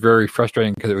curve was very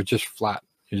frustrating because it was just flat.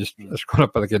 It's going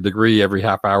up like a degree every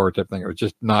half hour type thing. It was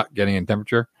just not getting in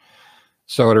temperature.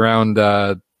 So at around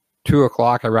 2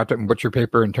 o'clock, I wrapped it in butcher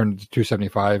paper and turned it to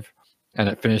 275, and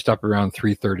it finished up around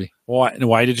 3:30.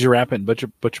 Why did you wrap it in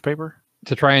butcher paper?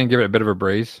 To try and give it a bit of a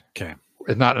braise. Okay.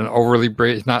 It's not an overly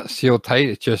braise. It's not sealed tight.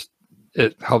 It's just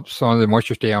it helps some of the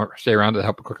moisture stay around to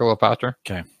help it cook a little faster.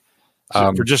 Okay.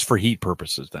 So for heat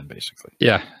purposes, then basically.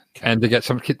 Yeah, okay. And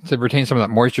to retain some of that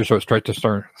moisture, so it starts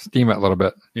to steam it a little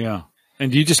bit. Yeah.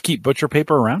 And do you just keep butcher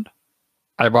paper around?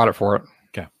 I bought it for it.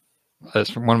 Okay.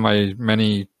 It's one of my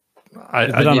many. Is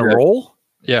it on a roll?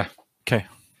 Yeah. Okay.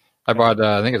 I bought.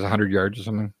 I think it's 100 yards or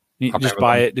something. You just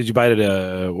buy it. Did you buy it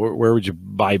at where would you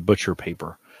buy butcher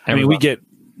paper? I mean, we get.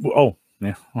 Oh,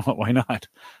 yeah. Why not?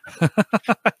 I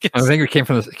think it came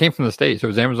from the States. It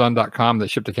was Amazon.com that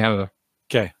shipped to Canada.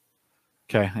 Okay.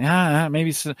 Yeah,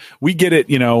 maybe we get it.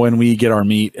 When we get our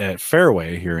meat at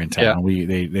Fairway here in town,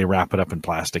 they wrap it up in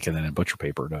plastic and then in butcher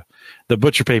paper. The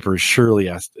butcher paper is surely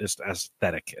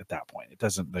aesthetic at that point. It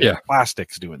doesn't. The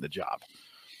plastic's doing the job.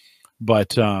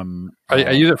 But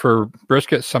I use it for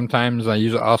brisket sometimes. I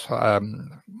use it also.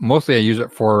 Mostly, I use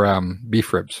it for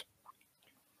beef ribs.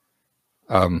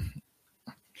 I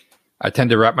tend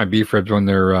to wrap my beef ribs when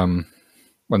they're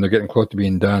getting close to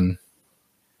being done.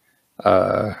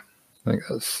 I think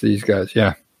that's these guys.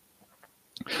 Yeah.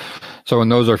 So when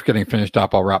those are getting finished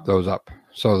up, I'll wrap those up.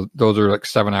 So those are like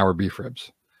 7-hour beef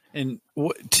ribs. And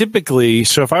typically,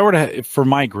 so if I were to, for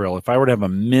my grill, if I were to have a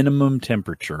minimum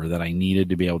temperature that I needed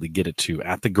to be able to get it to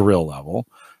at the grill level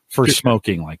for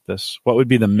smoking like this, what would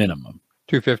be the minimum?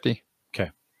 250. Okay.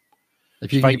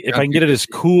 If I can get it as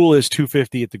cool as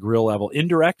 250 at the grill level,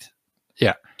 indirect?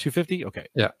 Yeah. 250? Okay.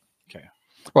 Yeah. Okay.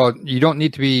 Well, you don't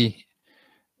need to be.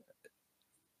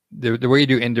 The way you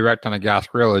do indirect on a gas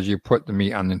grill is you put the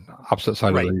meat on the opposite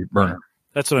side of the burner.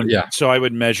 That's what I'm. Yeah. So I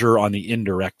would measure on the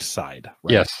indirect side.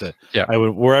 Right? Yes. I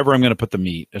would, wherever I'm going to put the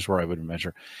meat is where I would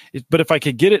measure. But if I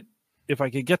could get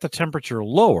the temperature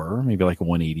lower, maybe like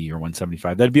 180 or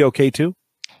 175, that'd be okay too.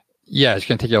 Yeah, it's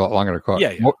going to take you a lot longer to cook.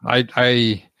 Yeah.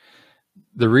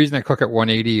 The reason I cook at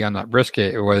 180 on that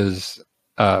brisket, it was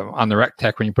on the Rec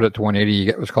Tech, when you put it to 180, you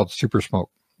get what's called super smoke.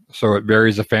 So it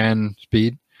varies the fan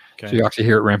speed. Okay. So you actually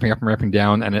hear it ramping up and ramping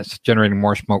down, and it's generating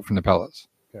more smoke from the pellets.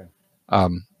 Okay.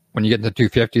 When you get to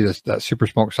 250, that super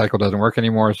smoke cycle doesn't work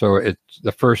anymore. So it's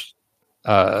the first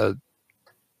 9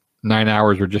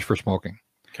 hours are just for smoking.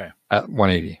 Okay. At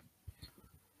 180.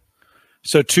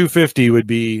 So 250 would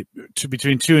be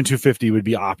between 2 and 250 would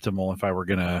be optimal if I were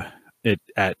gonna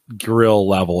at grill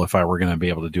level, if I were gonna be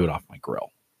able to do it off my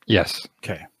grill. Yes.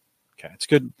 Okay. It's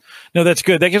good. No, that's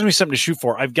good. That gives me something to shoot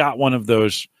for. I've got one of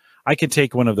those. I could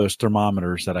take one of those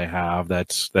thermometers that I have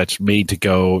that's made to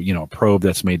go, a probe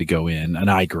that's made to go in an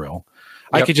iGrill. Yep.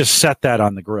 I could just set that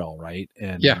on the grill, right?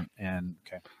 And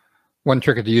okay. One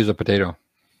trick is to use a potato.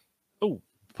 Oh,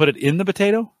 put it in the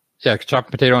potato? Yeah, chop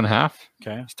the potato in half.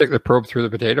 Okay. Stick the probe through the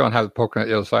potato and have it poking at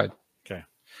the other side. Okay.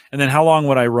 And then how long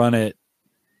would I run it?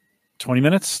 20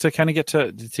 minutes to kind of get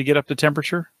up to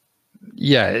temperature?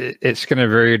 Yeah, it's going to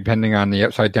vary depending on the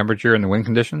outside temperature and the wind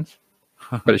conditions,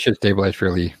 but it should stabilize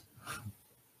fairly.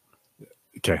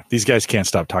 Okay, these guys can't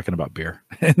stop talking about beer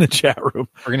in the chat room.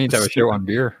 We're going to need to have a show on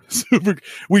beer.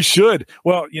 We should.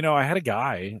 Well, I had a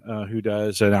guy who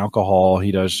does an alcohol.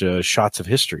 He does Shots of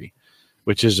History,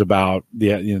 which is about the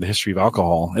history of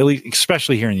alcohol, at least,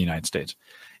 especially here in the United States.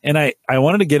 And I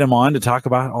wanted to get him on to talk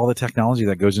about all the technology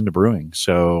that goes into brewing.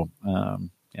 So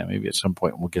maybe at some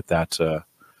point we'll get that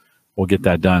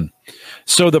done.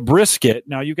 So the brisket.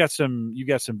 Now you got some.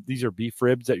 These are beef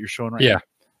ribs that you're showing right now.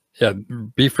 Yeah,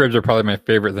 beef ribs are probably my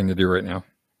favorite thing to do right now.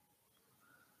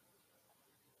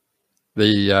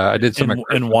 I did some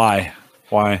and why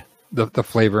the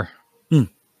flavor.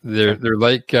 They're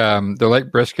like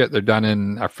brisket. They're done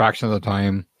in a fraction of the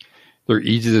time. They're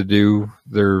easy to do.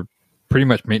 They're pretty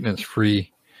much maintenance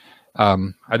free.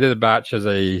 I did a batch as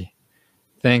a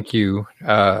thank you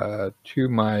to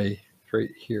my right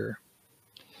here.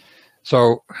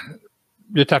 So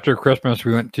just after Christmas,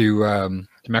 we went to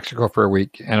Mexico for a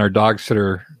week, and our dog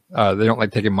sitter, they don't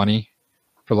like taking money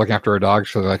for looking after our dogs,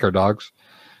 so they like our dogs.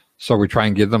 So we try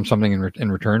and give them something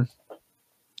in return.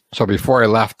 So before I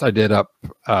left, I did up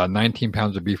 19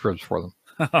 pounds of beef ribs for them.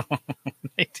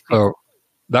 So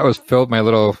that was filled my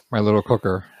little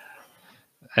cooker,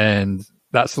 and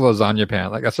that's the lasagna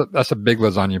pan. Like that's a big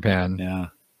lasagna pan. Yeah,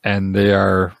 and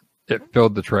it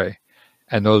filled the tray,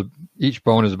 and each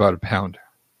bone is about a pound.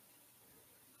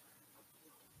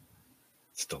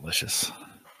 it's delicious.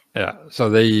 Yeah. So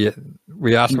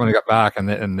we asked them when I got back, and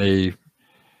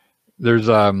there's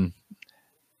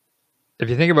if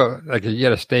you think about, like, you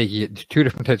get a steak, you get two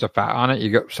different types of fat on it.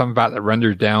 You get some fat that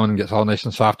renders down and gets all nice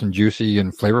and soft and juicy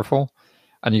and flavorful,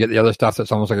 and you get the other stuff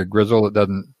that's almost like a grizzle that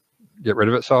doesn't get rid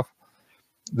of itself.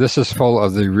 This is full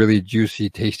of the really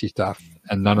juicy, tasty stuff,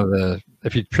 and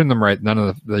if you trim them right, none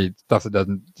of the stuff that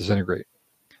doesn't disintegrate.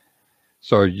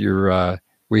 So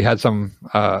we had some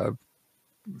a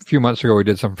few months ago. We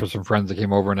did some for some friends that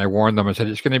came over, and I warned them. I said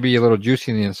it's going to be a little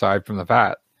juicy on the inside from the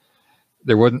fat.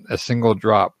 There wasn't a single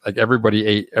drop. Like, everybody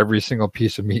ate every single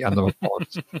piece of meat on the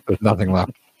bones. There's nothing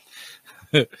left.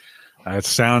 It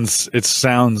sounds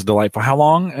delightful. How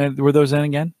long were those in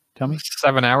again? Tell me.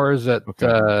 7 hours at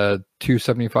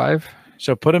 275.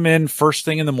 So put them in first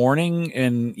thing in the morning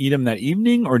and eat them that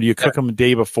evening, or do you cook them the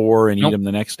day before and eat them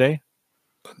the next day?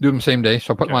 Do them same day.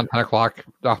 So put them on 10 o'clock,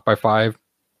 off by 5.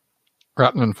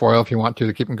 Wrap them in foil if you want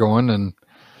to keep them going, and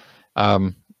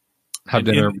have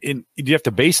dinner. Do you have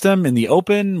to baste them in the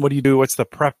open? What do you do? What's the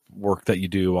prep work that you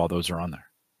do while those are on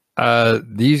there?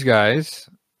 These guys,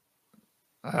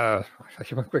 I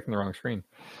keep on clicking the wrong screen.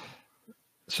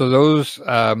 So those,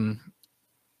 I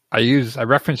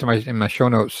reference in my show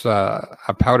notes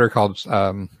a powder called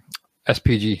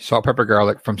SPG, salt, pepper,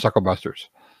 garlic, from Suckle Busters.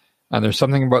 And there's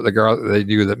something about the garlic that they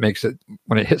do that makes it,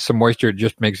 when it hits some moisture, it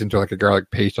just makes it into like a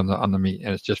garlic paste on the meat,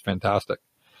 and it's just fantastic.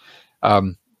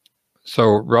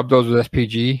 So rub those with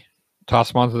SPG,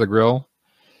 toss them onto the grill.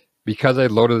 Because I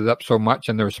loaded it up so much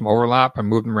and there was some overlap, I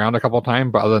moved them around a couple of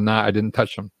times, but other than that, I didn't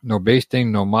touch them. No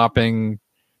basting, no mopping.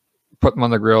 Put them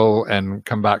on the grill and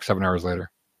come back 7 hours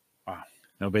later. Wow.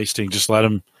 No basting, just let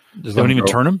them. Don't even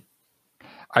turn them?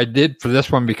 I did for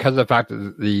this one because of the fact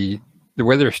that the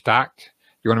way they're stacked,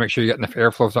 you want to make sure you get enough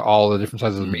airflow to all the different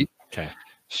sizes of meat. Okay.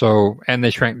 So, and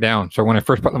they shrank down. So when I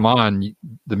first put them on,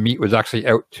 the meat was actually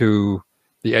out to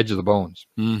the edge of the bones.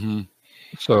 Mm-hmm.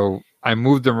 So I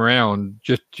moved them around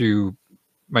just to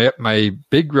my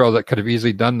big grill that could have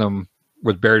easily done them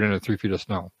was buried under 3 feet of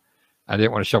snow. I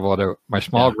didn't want to shovel it out. My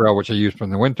small grill, which I used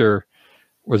from the winter,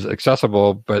 was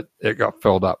accessible, but it got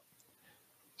filled up.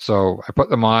 So I put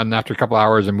them on after a couple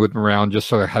hours and moved them around just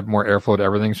so I had more airflow to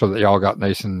everything, so that they all got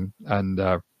nice and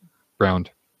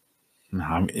browned.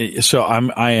 So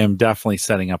I am definitely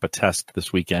setting up a test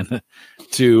this weekend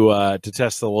to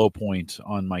test the low point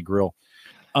on my grill.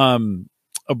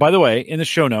 By the way, in the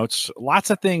show notes, lots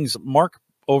of things. Mark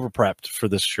over prepped for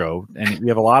this show, and we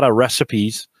have a lot of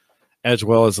recipes as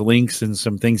well as links and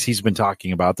some things he's been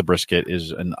talking about. The brisket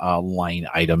is a line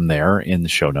item there in the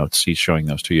show notes. He's showing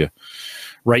those to you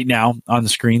right now on the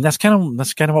screen. That's kind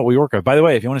of what we work on. By the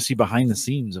way, if you want to see behind the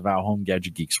scenes of how Home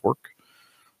Gadget Geeks work,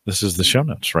 this is the show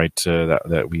notes, right?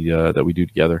 That we do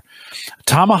together.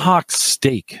 Tomahawk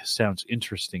steak sounds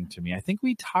interesting to me. I think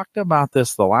we talked about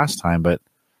this the last time, but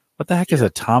what the heck is a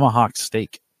tomahawk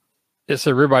steak? It's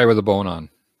a ribeye with a bone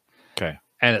on. Okay,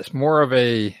 and it's more of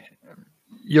a.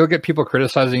 You'll get people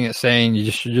criticizing it, saying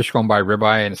you're just going by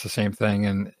ribeye, and it's the same thing,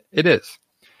 and it is.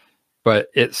 But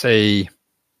it's a.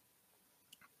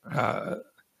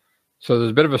 So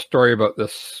there's a bit of a story about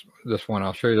this one.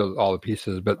 I'll show you all the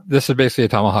pieces, but this is basically a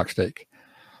tomahawk steak.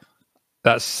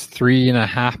 That's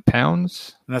 3.5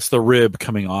 pounds. And that's the rib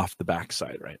coming off the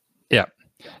backside, right? Yeah.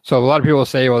 So a lot of people will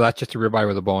say, well, that's just a ribeye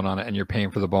with a bone on it, and you're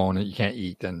paying for the bone and you can't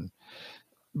eat.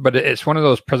 But it's one of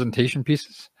those presentation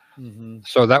pieces. Mm-hmm.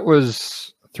 So that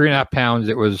was 3.5 pounds.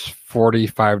 It was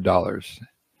 $45.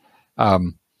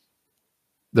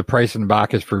 The price in the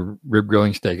back is for rib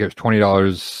grilling steak. It was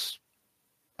 $20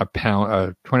 a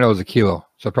pound, $20 a kilo.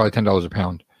 So probably $10 a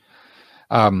pound.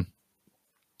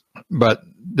 But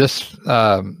this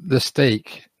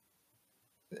steak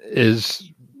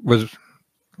was,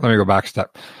 let me go back a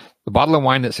step. The bottle of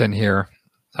wine that's in here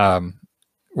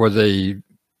was a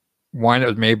wine that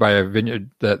was made by a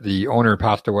vineyard that the owner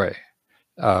passed away.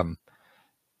 And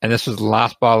this was the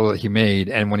last bottle that he made.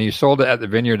 And when he sold it at the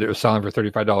vineyard, it was selling for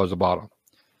 $35 a bottle.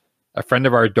 A friend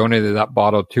of ours donated that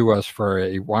bottle to us for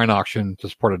a wine auction to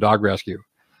support a dog rescue.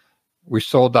 We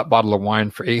sold that bottle of wine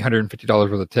for $850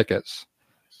 worth of tickets.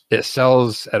 It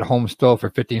sells at home still for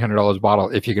 $1,500 a bottle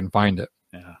if you can find it.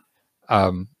 Yeah.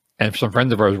 And some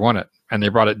friends of ours won it, and they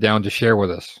brought it down to share with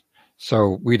us.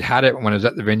 So we'd had it when I was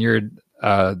at the vineyard.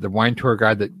 The wine tour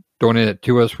guide that donated it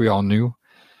to us, we all knew.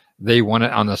 They won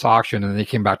it on this auction, and they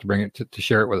came back to bring it to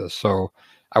share it with us. So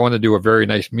I wanted to do a very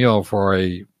nice meal for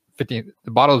a the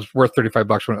bottle was worth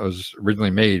 $35 when it was originally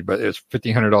made, but it's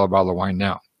 $1,500 bottle of wine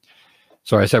now.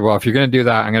 So I said, well, if you're going to do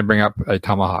that, I'm going to bring up a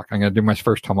tomahawk. I'm going to do my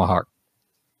first tomahawk.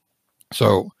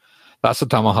 So that's the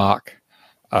tomahawk.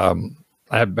 I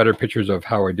have better pictures of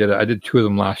how I did it. I did 2 of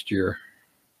them last year.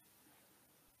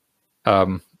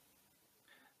 So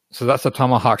that's the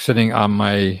tomahawk sitting on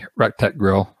my Rectech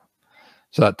grill.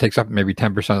 So that takes up maybe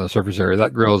 10% of the surface area.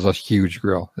 That grill is a huge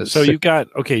grill. So you've got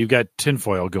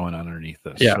tinfoil going on underneath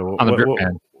this. Yeah, so on the drip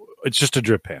pan. It's just a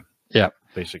drip pan. Yeah.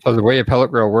 Basically. So the way a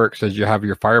pellet grill works is you have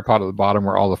your fire pot at the bottom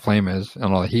where all the flame is and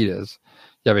all the heat is.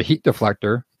 You have a heat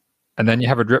deflector, and then you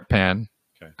have a drip pan,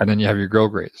 and then you have your grill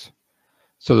grates.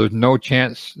 So there's no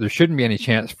chance, there shouldn't be any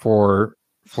chance for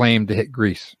flame to hit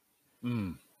grease.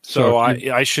 So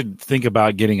I should think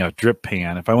about getting a drip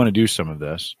pan if I want to do some of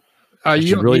this. You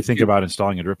should really think about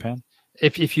installing a drip pan.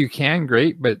 If you can,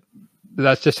 great, but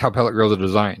that's just how pellet grills are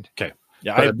designed. Okay,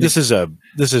 yeah, this is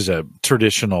a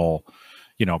traditional,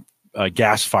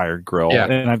 gas fired grill,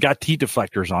 and I've got heat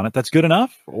deflectors on it. That's good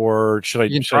enough, or should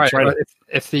I try it?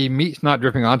 If the meat's not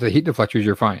dripping onto the heat deflectors,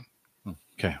 you're fine.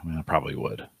 Okay, I mean, I probably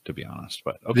would, to be honest,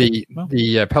 but okay.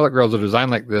 The pellet grills are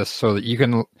designed like this so that you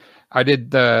can. I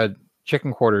did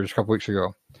chicken quarters a couple weeks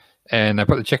ago. And I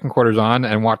put the chicken quarters on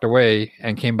and walked away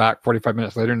and came back 45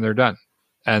 minutes later and they're done.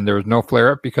 And there was no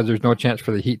flare up because there's no chance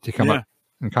for the heat to come up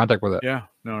in contact with it. Yeah.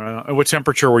 No. And what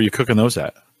temperature were you cooking those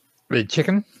at? The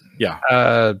chicken?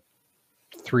 Yeah.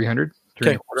 300.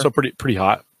 Okay. So pretty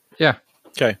hot. Yeah.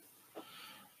 Okay.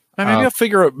 Maybe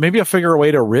I'll figure a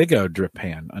way to rig a drip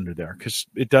pan under there because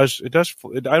it does. I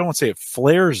don't want to say it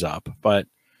flares up, but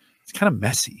it's kind of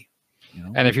messy.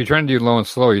 And if you're trying to do low and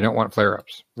slow, you don't want flare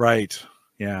ups. Right.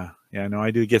 Yeah. No,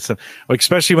 I do get some,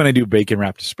 especially when I do bacon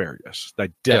wrapped asparagus. I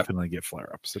definitely get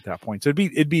flare ups at that point. So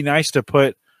it'd be nice to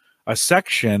put a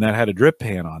section that had a drip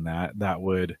pan on that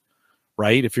would,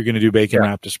 right? If you're going to do bacon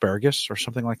wrapped asparagus or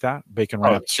something like that, bacon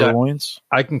wrapped sirloins.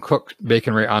 I can cook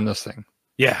bacon right on this thing.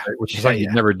 Yeah, right, which is something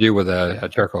you'd never do with a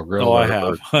charcoal grill. Oh, I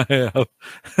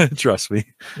have. Trust me.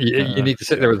 You need to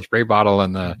sit there with a spray bottle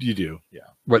and you do. Yeah.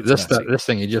 But this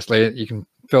thing, you just lay it. You can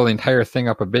fill the entire thing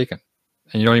up with bacon,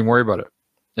 and you don't even worry about it.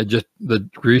 The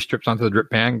grease drips onto the drip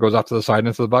pan, goes off to the side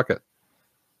into the bucket.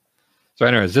 So,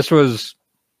 anyways, this was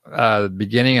the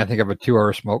beginning, I think, of a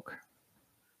 2-hour smoke.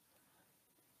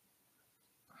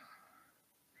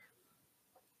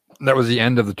 That was the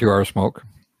end of the 2-hour smoke.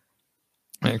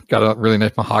 It got a really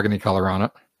nice mahogany color on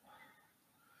it.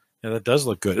 Yeah, that does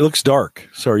look good. It looks dark.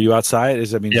 So, are you outside?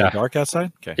 Is it dark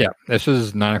outside? Okay. Yeah, this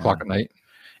is 9:00 at night.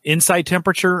 Inside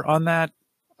temperature on that?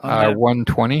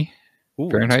 120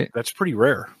 Fahrenheit. That's pretty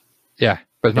rare. Yeah,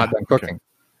 but it's not done cooking. Okay.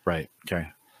 Right. Okay.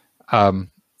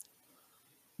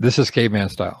 This is caveman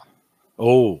style.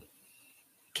 Oh.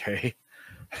 Okay.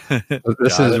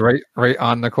 This is right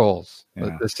on the coals.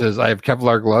 Yeah. I have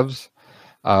Kevlar gloves.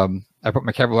 I put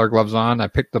my Kevlar gloves on. I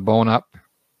picked the bone up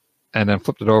and then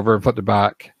flipped it over and flipped it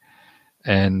back.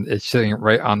 And it's sitting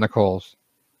right on the coals.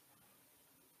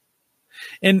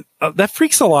 And that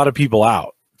freaks a lot of people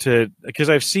out because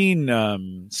I've seen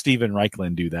Steven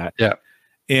Reichland do that. Yeah.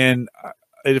 And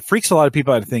it freaks a lot of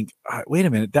people out to think, wait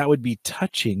a minute, that would be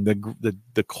touching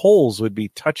the coals would be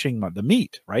touching the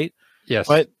meat, right? Yes.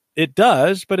 But it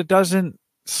does, but it doesn't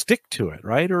stick to it,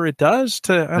 right? Or it does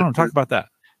talk about that.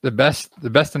 The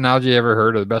best analogy I ever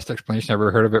heard, or the best explanation I ever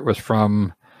heard of it was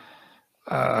from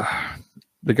the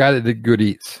guy that did Good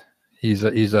Eats. He's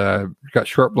got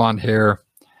short blonde hair.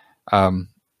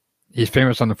 He's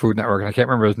famous on the Food Network, and I can't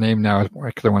remember his name now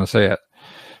because I want to say it.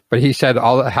 But he said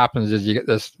all that happens is you get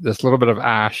this little bit of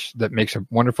ash that makes a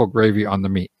wonderful gravy on the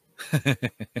meat.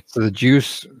 So the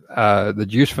juice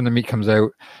from the meat comes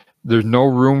out. There's no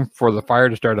room for the fire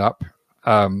to start up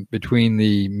between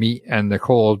the meat and the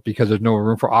coals because there's no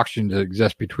room for oxygen to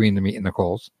exist between the meat and the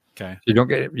coals. Okay. So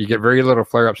you get very little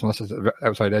flare ups unless it's the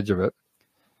outside edge of it.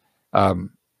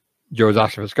 Joe's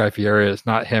asking for this guy Fieri. It's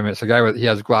not him. It's a guy he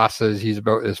has glasses. He's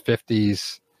about his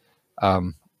 50s.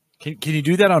 Can you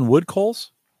do that on wood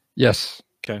coals? Yes.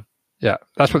 Okay. Yeah,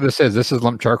 that's what this is. This is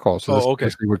lump charcoal. So this is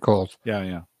basically wood coals.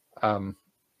 Yeah. Um,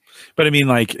 But I mean,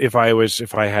 like if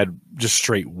I had just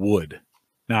straight wood,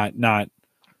 not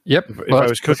Yep. if I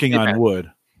was cooking on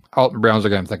wood. Alton Brown's the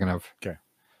guy I'm thinking of. Okay.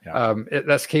 Yeah.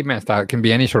 That's caveman style. It can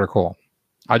be any sort of coal.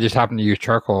 I just happen to use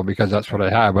charcoal because that's what I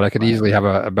have, but I could easily have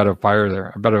a bed of fire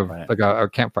there, like a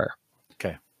campfire.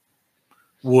 Okay.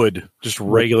 Wood, just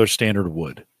regular standard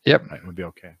wood. Yep. That would be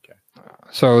okay. Okay.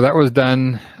 So that was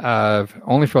done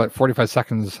only for like 45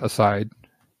 seconds aside.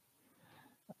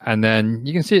 And then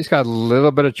you can see it's got a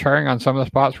little bit of charring on some of the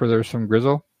spots where there's some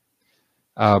grizzle.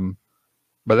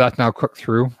 But that's now cooked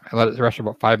through. I let it rest for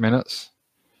about 5 minutes.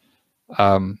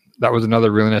 That was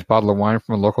another really nice bottle of wine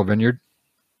from a local vineyard.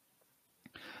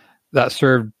 That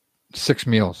served 6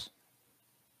 meals.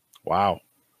 Wow.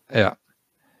 Yeah.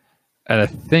 And I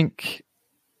think,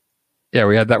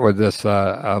 we had that with this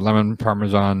lemon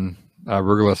parmesan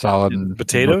arugula salad and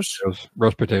potatoes,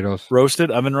 roast potatoes,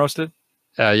 oven roasted.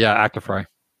 Active fry.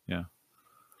 Yeah.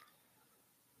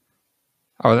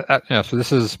 Oh, so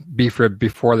this is beef rib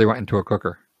before they went into a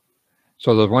cooker.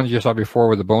 So those ones you saw before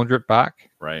with the bones ripped back,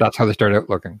 right? That's how they start out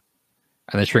looking,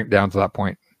 and they shrink down to that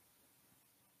point.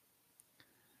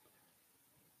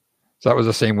 So that was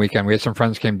the same weekend. We had some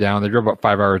friends came down. They drove about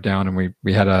 5 hours down, and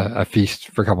we had a feast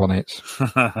for a couple of nights.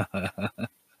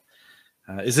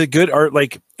 Is it good? Or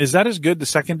is that as good the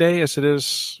second day as it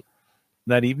is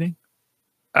that evening?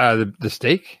 The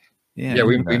steak? Yeah.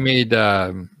 We made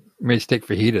steak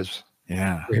fajitas.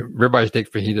 Yeah, ribeye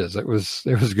steak fajitas. It was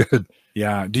good.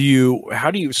 Yeah.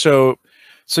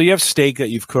 So you have steak that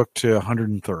you've cooked to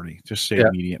 130, just say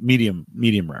medium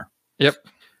rare. Yep.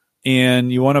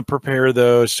 And you want to prepare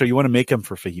those. So you want to make them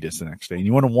for fajitas the next day, and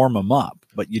you want to warm them up,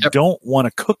 but you don't want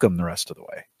to cook them the rest of the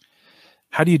way.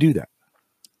 How do you do that?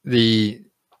 The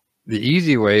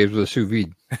easy way is with a sous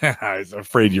vide. I was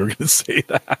afraid you were going to say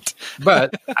that.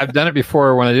 But I've done it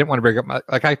before when I didn't want to break up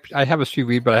I have a sous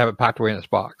vide, but I have it packed away in its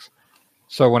box.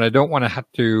 So when I don't want to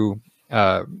have to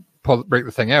break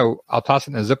the thing out, I'll toss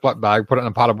it in a Ziploc bag, put it in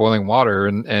a pot of boiling water,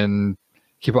 and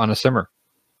keep it on a simmer.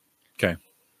 Okay.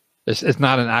 It's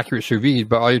not an accurate sous vide,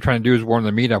 but all you're trying to do is warm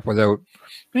the meat up without.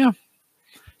 Yeah.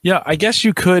 Yeah. I guess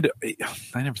you could.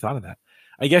 I never thought of that.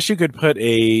 I guess you could put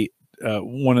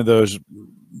one of those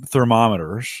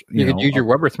thermometers. You could use your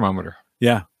Weber thermometer.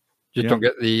 Yeah. Just don't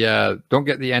get the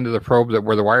end of the probe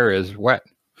where the wire is wet.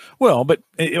 Well,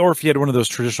 or if you had one of those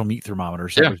traditional meat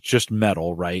thermometers that was just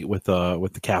metal, right, with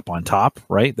the cap on top,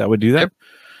 right, that would do that. Yep.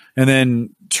 And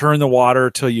then turn the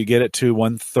water till you get it to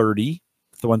 130,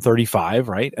 the 135,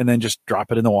 right, and then just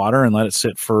drop it in the water and let it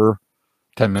sit for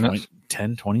 10 minutes,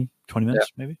 20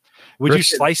 minutes, maybe. Would you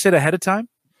slice it ahead of time?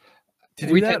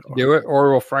 We tend to do it,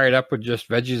 or we'll fry it up with just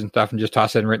veggies and stuff and just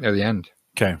toss it in right near the end.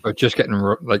 Okay, but just getting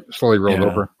slowly rolled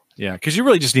over. Yeah, because you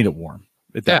really just need it warm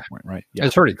at that point, right? Yeah,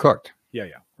 it's already cooked. Yeah,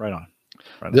 right on.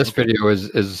 This video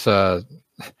is I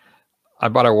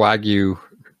bought a Wagyu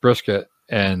brisket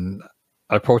and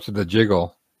I posted the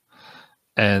jiggle,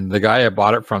 and the guy I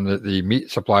bought it from, the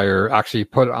meat supplier, actually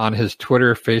put it on his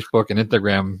Twitter, Facebook, and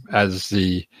Instagram as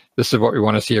this is what we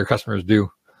want to see our customers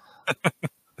do.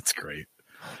 That's great.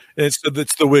 It's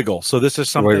the wiggle. So this is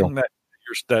something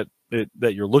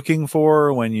that you're looking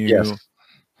for when you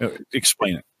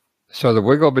explain it. So the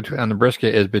wiggle on the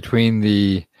brisket is between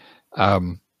the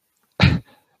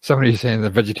somebody's saying the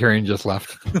vegetarian just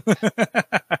left.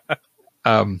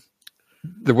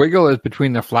 The wiggle is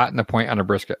between the flat and the point on a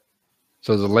brisket.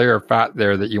 So there's a layer of fat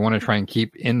there that you want to try and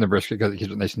keep in the brisket because it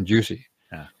keeps it nice and juicy.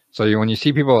 Yeah. So when you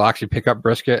see people actually pick up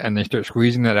brisket and they start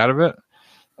squeezing that out of it,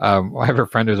 I have a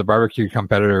friend who's a barbecue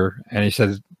competitor, and he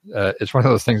says it's one of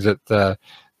those things that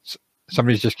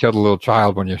somebody's just killed a little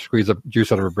child when you squeeze the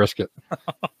juice out of a brisket.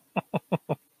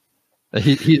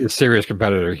 He's a serious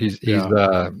competitor. He's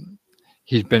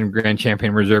been grand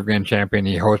champion, reserve grand champion.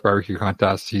 He hosts barbecue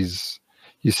contests. He's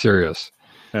serious.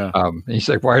 Yeah. And he's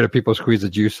like, why do people squeeze the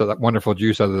juice, that wonderful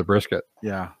juice, out of the brisket?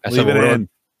 Yeah. I said,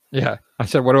 I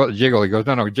said, what about the jiggle? He goes,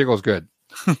 no, jiggle's good.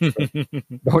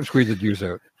 Don't squeeze the juice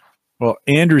out. Well,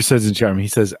 Andrew says in chat room, he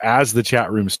says, as the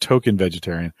chat room's token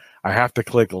vegetarian, I have to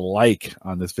click like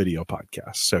on this video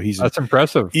podcast. So that's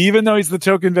impressive. Even though he's the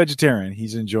token vegetarian,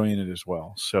 he's enjoying it as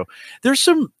well. So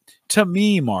to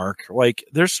me, Mark, I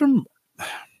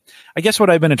guess what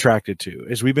I've been attracted to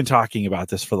is we've been talking about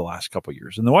this for the last couple of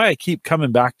years. And the way I keep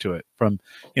coming back to it from,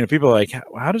 people are like,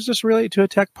 how does this relate to a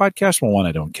tech podcast? Well, one,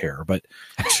 I don't care. But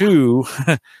two,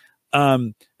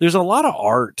 there's a lot of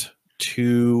art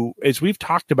as we've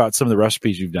talked about some of the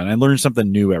recipes you've done. I learn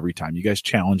something new every time. You guys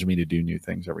challenge me to do new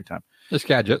things every time. Just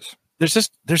gadgets. There's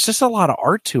just a lot of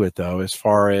art to it, though, as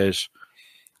far as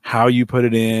how you put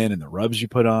it in and the rubs you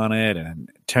put on it and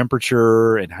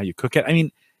temperature and how you cook it. I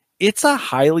mean, it's a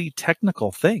highly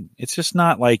technical thing. It's just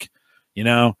not like,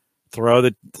 throw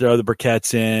the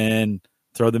briquettes in,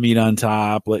 throw the meat on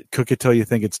top, cook it till you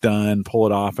think it's done, pull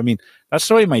it off. I mean, that's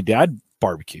the way my dad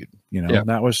barbecued.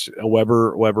 That was a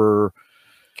Weber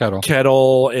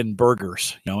kettle and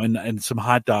burgers, and some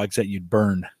hot dogs that you'd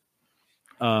burn.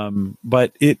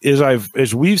 But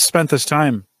as we've spent this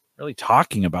time really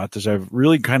talking about this, I've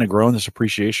really kind of grown this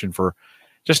appreciation for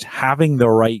just having the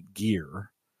right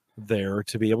gear there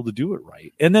to be able to do it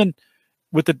right. And then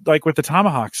with the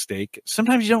tomahawk steak,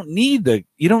 sometimes you don't need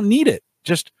it.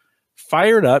 Just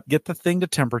fire it up, get the thing to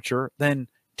temperature, then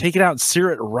take it out and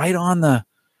sear it right on the,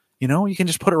 you can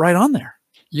just put it right on there.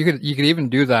 You could even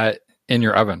do that in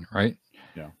your oven, right?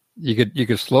 Yeah. You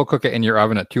could slow cook it in your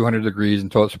oven at 200 degrees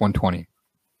until it's 120.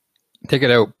 Take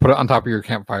it out, put it on top of your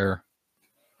campfire.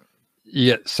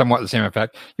 You get somewhat the same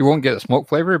effect. You won't get a smoke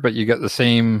flavor, but you get the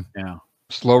same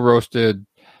slow roasted,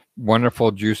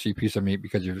 wonderful, juicy piece of meat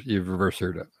because you've reverse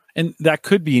seared it. And that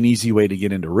could be an easy way to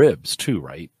get into ribs too,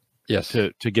 right? Yes.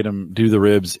 To get them, do the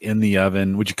ribs in the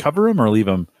oven. Would you cover them or leave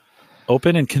them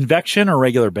open in convection or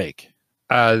regular bake?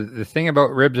 The thing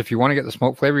about ribs, if you want to get the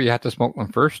smoke flavor, you have to smoke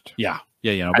them first. Yeah.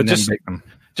 But just bake them.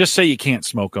 Just say you can't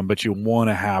smoke them, but you want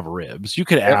to have ribs. You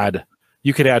could add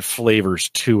flavors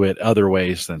to it other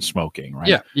ways than smoking, right?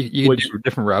 Yeah, you can do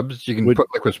different rubs. You can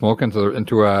put liquid smoke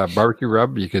into a barbecue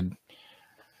rub. You could.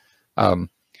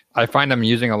 I find I'm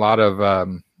using a lot of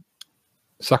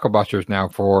suckle busters now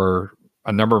for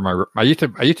a number of my. I used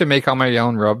to make all my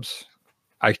own rubs.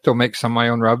 I still make some of my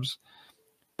own rubs,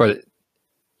 but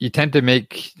you tend to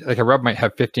make like a rub might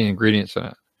have 15 ingredients in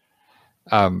it.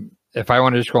 If I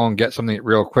want to just go and get something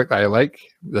real quick that I like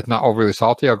that's not overly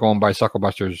salty, I'll go and buy Suckle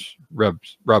Busters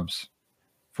rubs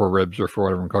for ribs or for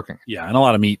whatever I'm cooking. Yeah, and a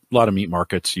lot of meat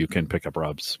markets you can pick up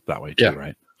rubs that way too,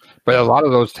 right? But a lot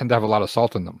of those tend to have a lot of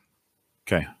salt in them.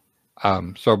 Okay.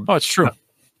 It's true.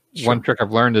 One trick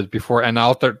I've learned is before, and I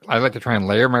like to try and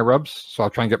layer my rubs, so I'll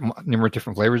try and get numerous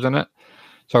different flavors in it.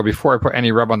 So before I put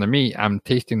any rub on the meat, I'm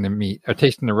tasting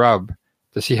the rub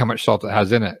to see how much salt it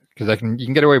has in it. Because you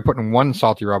can get away with putting one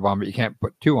salty rub on, but you can't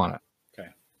put two on it. Okay.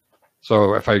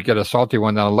 So if I get a salty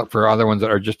one, then I'll look for other ones that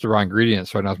are just the raw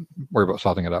ingredients, so I don't worry about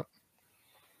salting it up.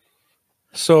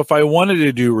 So if I wanted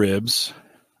to do ribs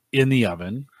in the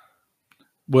oven,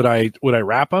 would I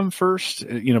wrap them first?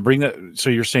 Bring that. So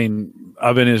you're saying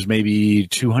oven is maybe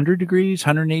 200 degrees,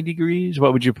 180 degrees.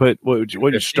 What would you put? What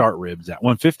would you start ribs at?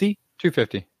 150?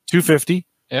 250. 250.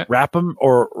 Yeah. Wrap them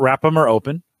or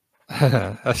open.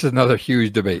 That's another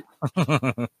huge debate.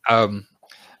 I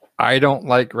don't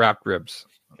like wrapped ribs.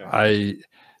 Okay.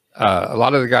 A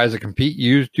lot of the guys that compete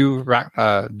do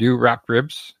wrapped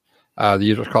ribs. They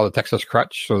use what's called a Texas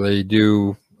crutch. So they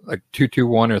do like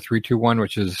 2-2-1 or 3-2-1,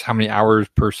 which is how many hours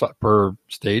per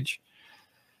stage.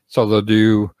 So they'll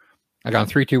do like on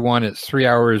 3-2-1, it's 3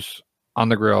 hours on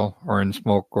the grill or in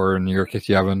smoke or in your case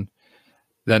the oven,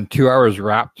 then 2 hours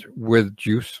wrapped with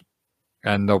juice.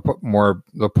 And they'll put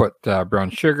brown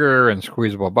sugar and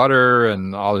squeezable butter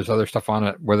and all this other stuff on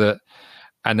it with it.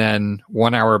 And then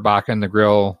 1 hour back in the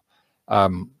grill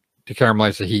to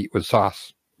caramelize the heat with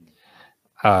sauce.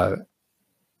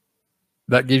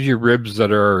 That gives you ribs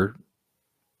that are,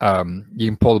 you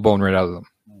can pull the bone right out of them.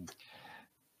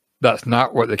 That's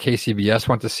not what the KCBS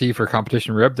want to see for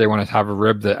competition rib. They want to have a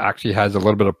rib that actually has a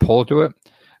little bit of pull to it.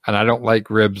 And I don't like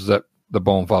ribs that the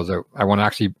bone falls out. I want to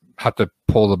actually have to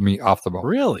pull the meat off the bone.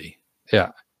 Really?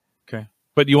 Yeah. Okay.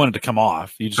 But you want it to come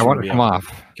off. I want it to come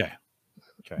off. Okay.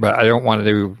 But I don't want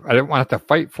to have to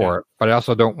fight for it, but I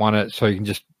also don't want it so you can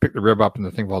just pick the rib up and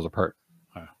the thing falls apart.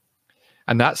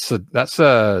 And that's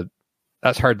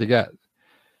hard to get.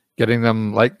 Getting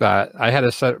them like that. I had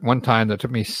a set one time that took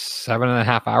me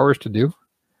 7.5 hours to do.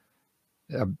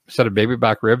 A set of baby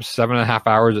back ribs, 7.5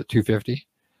 hours at 250.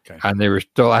 Okay. And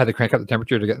I had to crank up the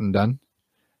temperature to get them done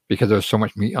because there was so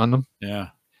much meat on them. Yeah.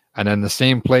 And then the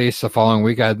same place the following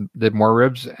week, I did more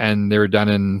ribs and they were done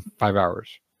in 5 hours.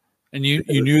 And you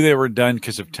knew they were done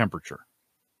because of temperature.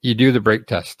 You do the break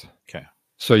test. Okay.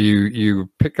 So you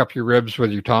pick up your ribs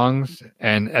with your tongs,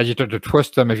 and as you start to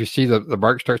twist them, if you see the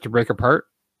bark starts to break apart,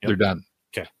 they're done.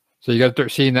 Okay. So you got to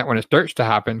start seeing that when it starts to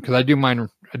happen, because I do mine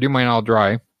all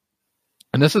dry.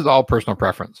 And this is all personal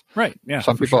preference. Right. Yeah.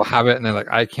 Some people have it and they're like,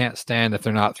 I can't stand if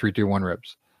they're not 3-2-1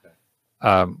 ribs.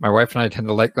 My wife and I tend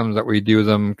to like them that we do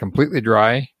them completely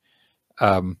dry.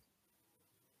 And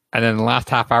then the last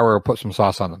half hour, we'll put some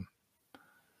sauce on them.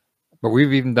 But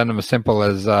we've even done them as simple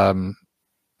as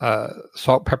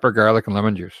salt, pepper, garlic, and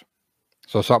lemon juice.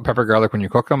 So salt, pepper, garlic when you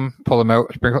cook them, pull them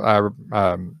out, sprinkle,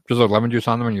 drizzle lemon juice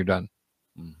on them when you're done.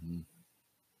 Mm-hmm.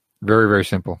 Very, very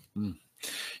simple.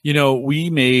 You know,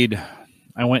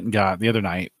 I went and got the other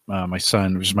night, my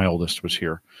son, which is my oldest, was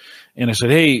here. And I said,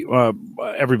 hey,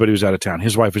 everybody was out of town.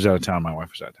 His wife was out of town. My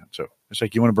wife was out of town. So it's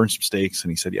like, you want to burn some steaks?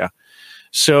 And he said, yeah.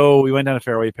 So we went down to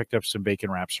Fairway, picked up some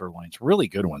bacon wrapped sirloins, really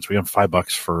good ones. We have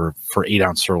 $5 for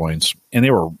 8-ounce sirloins, and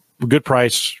they were a good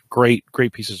price, great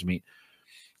pieces of meat.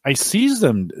 I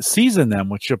seasoned them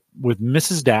with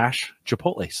Mrs. Dash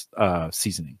Chipotle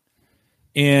seasoning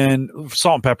and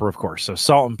salt and pepper, of course. So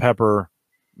salt and pepper,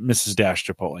 Mrs. Dash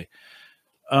Chipotle.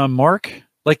 Mark,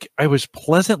 like, I was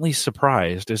pleasantly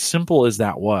surprised, as simple as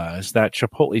that was, that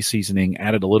Chipotle seasoning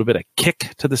added a little bit of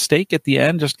kick to the steak at the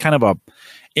end, just kind of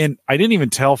and I didn't even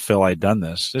tell Phil I'd done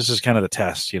this. This is kind of the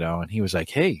test, and he was like,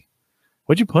 hey,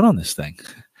 what'd you put on this thing?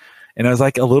 And I was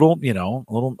like, a little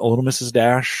Mrs.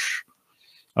 Dash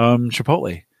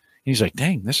Chipotle. And he's like,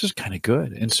 dang, this is kind of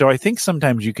good. And so I think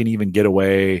sometimes you can even get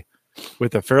away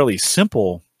with a fairly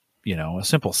simple, a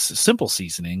simple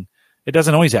seasoning. It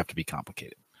doesn't always have to be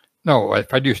complicated. No,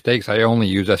 if I do steaks, I only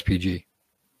use SPG.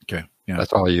 Okay. Yeah.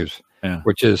 That's all I use. Yeah.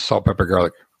 Which is salt, pepper,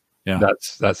 garlic. Yeah.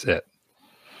 That's it.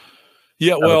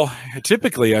 Yeah. Well,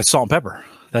 typically salt and pepper.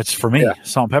 That's for me. Yeah.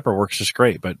 Salt and pepper works just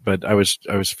great. But I was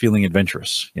feeling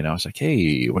adventurous. I was like,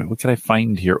 hey, what can I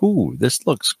find here? Ooh, this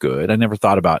looks good. I never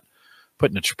thought about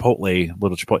putting a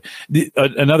little Chipotle.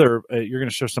 Another, you're going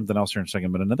to show something else here in a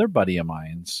second, but another buddy of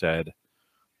mine said,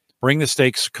 bring the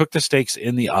steaks, cook the steaks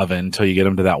in the oven until you get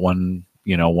them to that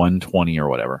 120 or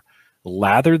whatever.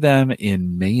 Lather them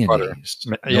in mayonnaise.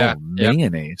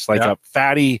 Mayonnaise, like a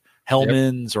fatty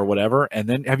Hellman's or whatever. And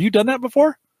then, have you done that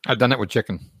before? I've done it with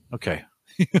chicken. Okay.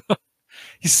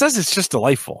 He says it's just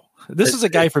delightful. This is a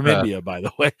guy from India, by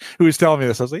the way, who was telling me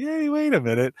this. I was like, hey, wait a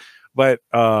minute. But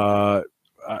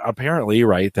apparently,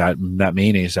 right, that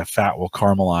mayonnaise, that fat will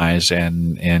caramelize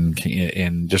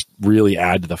and just really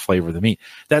add to the flavor of the meat.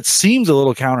 That seems a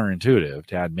little counterintuitive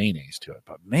to add mayonnaise to it,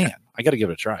 but man, I got to give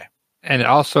it a try. And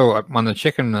also on the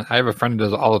chicken, I have a friend who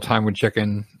does it all the time with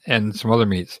chicken and some other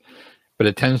meats, but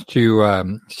it tends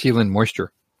to seal in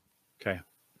moisture. Okay.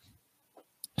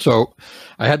 So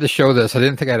I had to show this. I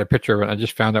didn't think I had a picture of it. I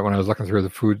just found out when I was looking through the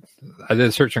food. I did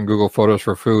a search on Google Photos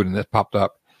for food, and it popped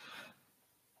up.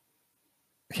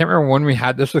 I can't remember when we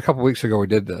had this. Was a couple weeks ago we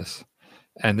did this,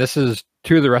 and this is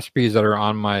two of the recipes that are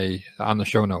on the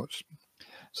show notes.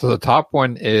 So the top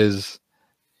one is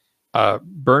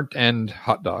burnt end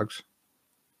hot dogs.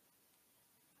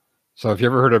 So if you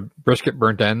ever heard of brisket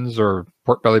burnt ends or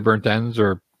pork belly burnt ends,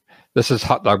 or this is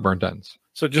hot dog burnt ends.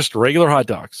 So just regular hot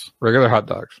dogs. Regular hot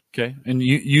dogs. Okay, and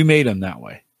you made them that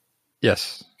way.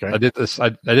 Yes. Okay. I did this. I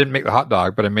didn't make the hot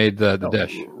dog, but I made the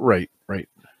dish. Right.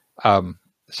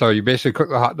 So you basically cook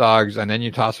the hot dogs and then you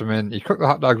toss them in. You cook the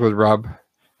hot dogs with rub.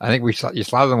 I think you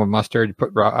slather them with mustard. You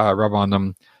put rub on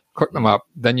them, cook them up.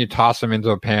 Then you toss them into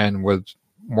a pan with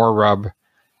more rub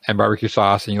and barbecue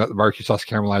sauce, and you let the barbecue sauce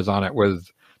caramelize on it with,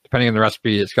 depending on the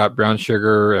recipe, it's got brown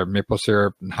sugar, maple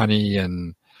syrup, and honey,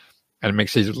 and it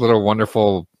makes these little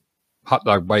wonderful hot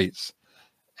dog bites.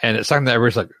 And it's something that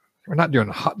everybody's like, we're not doing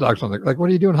hot dogs on like, what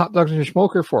are you doing hot dogs in your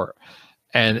smoker for?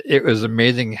 And it was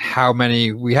amazing how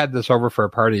many, we had this over for a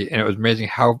party, and it was amazing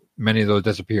how many of those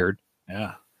disappeared.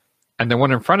 Yeah. And the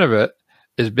one in front of it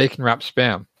is bacon wrapped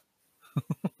Spam.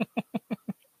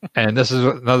 And this is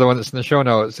another one that's in the show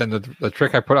notes. And the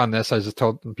trick I put on this, I just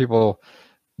told people,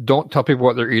 don't tell people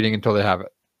what they're eating until they have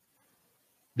it,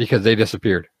 because they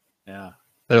disappeared. Yeah.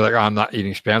 They're like, oh, I'm not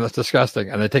eating Spam. That's disgusting.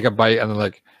 And they take a bite and they're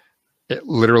like, it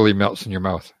literally melts in your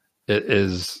mouth. It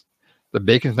is, the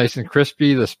bacon's nice and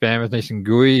crispy. The Spam is nice and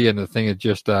gooey. And the thing is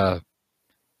just, it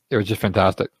was just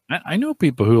fantastic. I know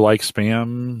people who like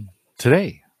Spam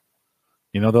today.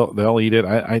 They'll eat it.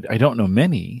 I don't know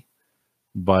many,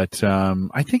 but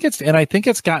I think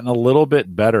it's gotten a little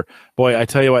bit better. Boy, I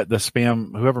tell you what, the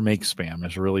Spam, whoever makes Spam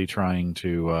is really trying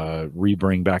to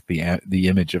rebring back the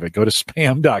image of it. Go to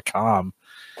spam.com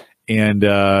and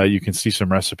you can see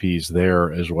some recipes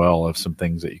there as well of some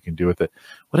things that you can do with it.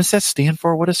 What does that stand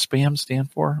for? What does Spam stand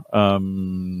for?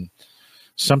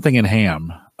 Something in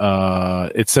ham.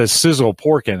 It says sizzle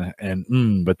pork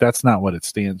but that's not what it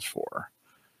stands for.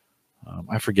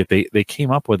 I forget. They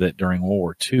came up with it during World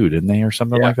War II, didn't they, or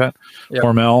something like that? Yep.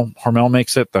 Hormel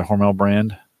makes it, the Hormel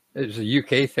brand. It's a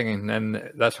UK thing, and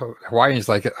then that's what Hawaiians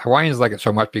like it. Hawaiians like it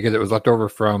so much because it was left over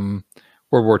from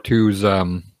World War II's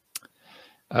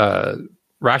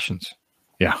rations.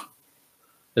 Yeah,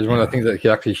 it's one of the things that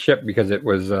could actually ship because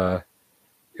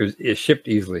it shipped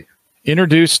easily.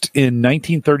 Introduced in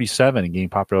 1937 and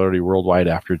gained popularity worldwide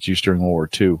after its use during World War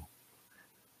II.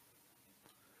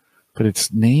 but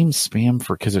it's named spam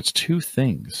because it's two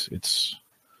things. It's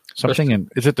something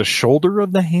is it the shoulder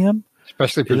of the ham?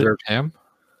 Especially preserved ham?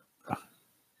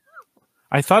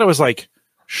 I thought it was like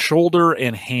shoulder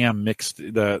and ham mixed,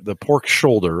 the pork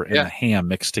shoulder and the ham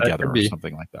mixed together or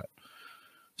something like that.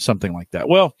 Something like that.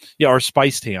 Well, yeah, or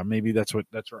spiced ham. Maybe that's what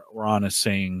Ron is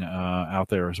saying out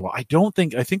there as well. I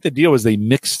think the deal was they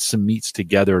mixed some meats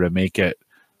together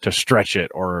to stretch it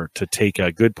or to take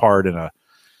a good part and a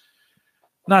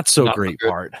not so great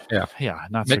part. Yeah. Yeah.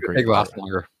 Not Make so great. Make it last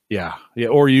longer. Yeah. Yeah.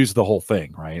 Or use the whole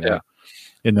thing. Right. Yeah.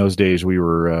 In those days we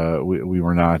were we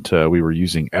were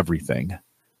using everything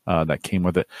that came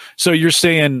with it. So you're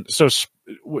saying,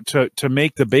 to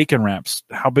make the bacon wraps,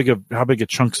 how big a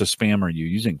chunks of spam are you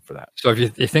using for that? So if you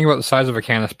think about the size of a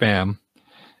can of spam,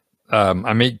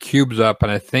 I made cubes up,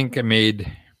 and I think I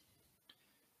made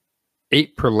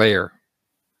 8 per layer.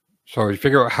 So you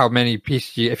figure out how many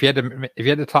pieces if you had to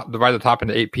divide the top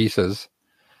into 8 pieces,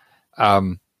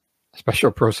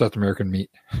 special processed American meat.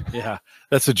 Yeah,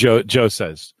 that's what Joe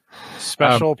says.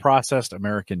 Special processed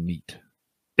American meat.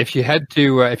 If you had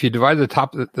to, if you divide the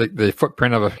top, the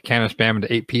footprint of a can of spam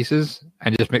into 8 pieces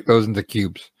and just make those into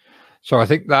cubes. So I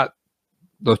think that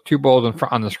those 2 bowls in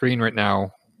front on the screen right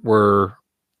now were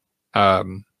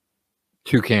 2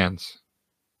 cans.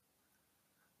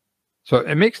 So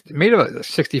it made about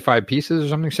 65 pieces or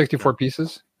something, 64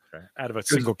 pieces. Okay. Out of a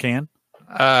single can?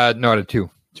 No, out of 2.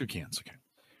 2 cans, okay.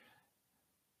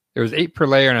 It was 8 per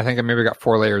layer, and I think I maybe got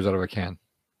 4 layers out of a can.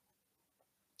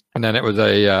 And then it was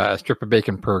a strip of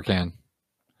bacon per can.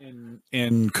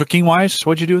 In cooking wise,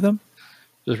 what'd you do with them?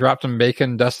 Just wrapped them in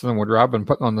bacon, dusted them with rub, and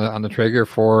put them on the Traeger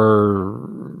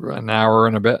for an hour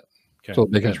and a bit. Okay. So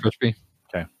the bacon's crispy.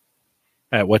 Okay.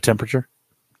 At what temperature?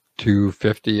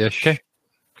 250-ish. Okay.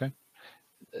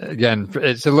 Again,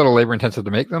 it's a little labor intensive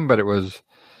to make them, but it was.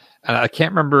 And I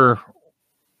can't remember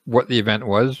what the event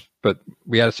was, but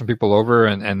we had some people over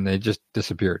and they just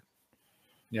disappeared.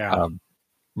 Yeah.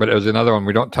 But it was another one.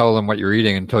 We don't tell them what you're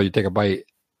eating until you take a bite.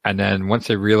 And then once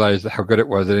they realized how good it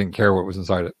was, they didn't care what was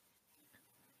inside it.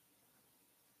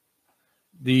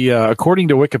 According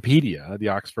to Wikipedia, the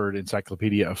Oxford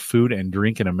Encyclopedia of Food and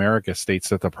Drink in America states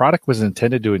that the product was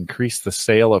intended to increase the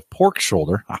sale of pork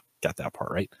shoulder. Got that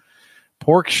part right.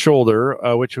 Pork shoulder,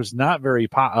 which was not very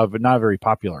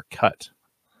popular cut.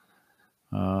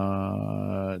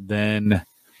 Then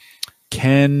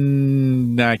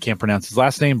I can't pronounce his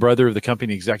last name, brother of the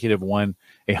company executive, won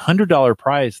a $100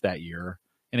 prize that year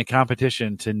in a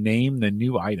competition to name the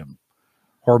new item.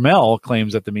 Hormel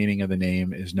claims that the meaning of the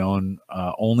name is known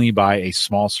only by a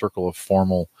small circle of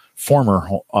former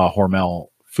Hormel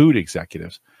food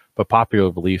executives, but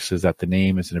popular belief is that the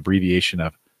name is an abbreviation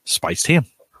of spiced ham.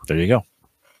 There you go.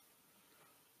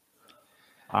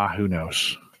 Who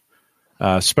knows?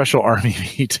 Special army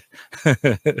meat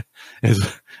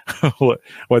is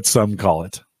what some call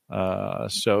it.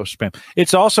 So spam.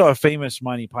 It's also a famous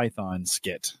Monty Python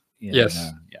skit.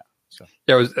 Yes. Yeah. So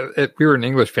yeah, we were an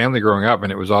English family growing up,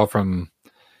 and it was all from.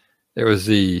 It was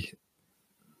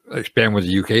spam was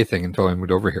a UK thing until I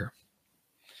moved over here.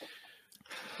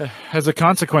 As a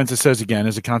consequence, it says again,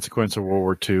 as a consequence of World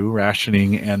War II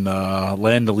rationing and the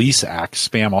Lend-Lease Act,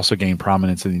 spam also gained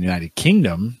prominence in the United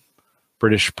Kingdom.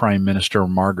 British Prime Minister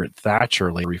Margaret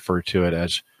Thatcher later referred to it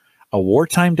as a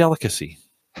wartime delicacy.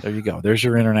 There you go. There's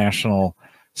your international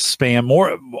spam.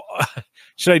 More.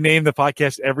 Should I name the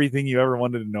podcast "Everything You Ever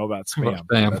Wanted to Know About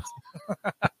Spam"?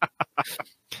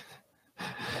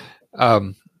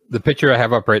 The picture I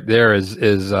have up right there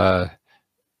is I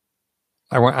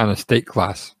went on a state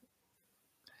class.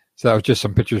 So that was just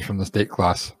some pictures from the state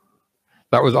class.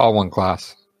 That was all one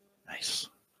class. Nice.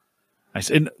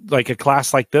 And like a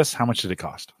class like this, how much did it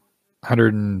cost?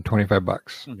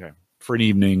 $125. Okay. For an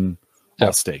evening,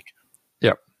 all steak.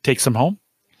 Yep. Take some home?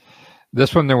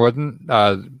 This one there wasn't.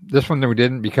 This one we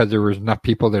didn't because there was enough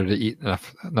people there to eat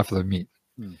enough of the meat.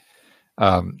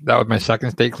 That was my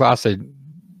second steak class.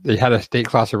 They had a steak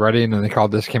class already, and then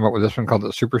came up with this one called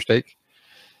it Super Steak.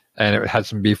 And it had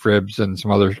some beef ribs and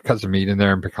some other cuts of meat in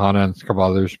there, and picanha and a couple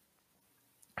others.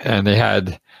 And they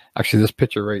had actually this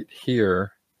picture right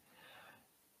here.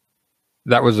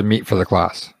 That was the meat for the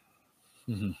class.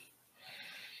 Mm-hmm.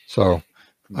 So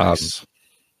nice.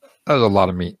 That was a lot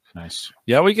of meat. Nice.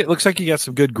 Yeah, looks like you got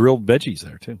some good grilled veggies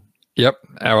there too. Yep.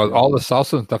 All the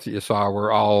salsa and stuff that you saw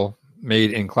were all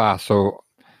made in class. So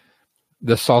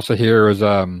this salsa here was,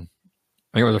 I think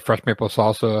it was a fresh maple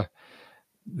salsa.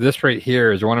 This right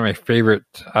here is one of my favorite.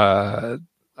 Actually,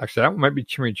 that one might be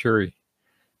chimichurri,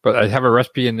 but I have a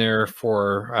recipe in there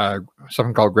for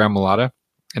something called gremolata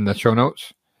in the show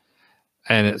notes,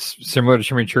 and it's similar to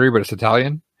chimichurri, but it's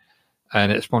Italian.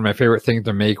 and it's one of my favorite things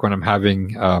to make when I'm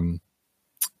having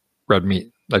red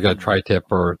meat, like a tri-tip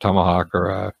or tomahawk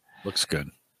or looks good.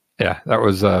 Yeah, that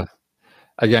was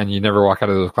again, you never walk out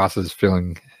of those classes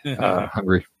feeling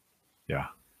hungry. Yeah,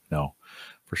 no,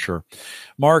 for sure.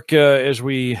 Mark, as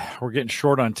we're getting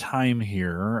short on time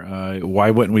here,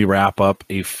 why wouldn't we wrap up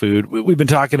a food? We've been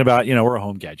talking about, we're a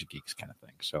home gadget geeks kind of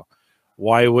thing. So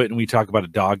why wouldn't we talk about a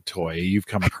dog toy you've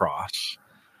come across?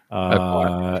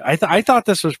 I thought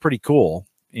this was pretty cool.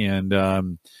 And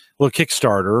little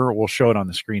Kickstarter. We'll show it on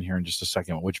the screen here in just a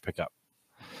second. What'd you pick up?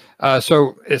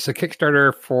 So it's a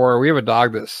Kickstarter we have a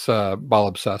dog that's ball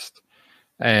obsessed,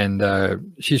 and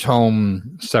she's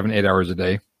home 7-8 hours a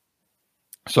day.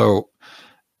 So,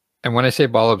 and when I say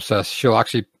ball obsessed, she'll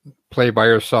actually play by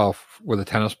herself with a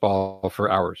tennis ball for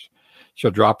hours.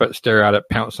 She'll drop it, stare at it,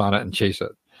 pounce on it, and chase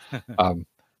it.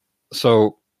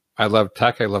 So I love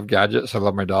tech. I love gadgets. I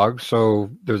love my dog. So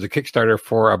there's a Kickstarter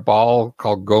for a ball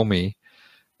called Gomi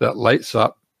that lights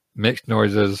up, makes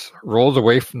noises, rolls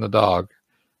away from the dog,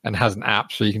 and has an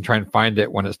app so you can try and find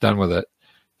it when it's done with it.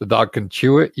 The dog can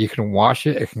chew it. You can wash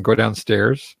it. It can go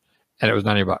downstairs. And it was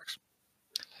 $90.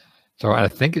 So I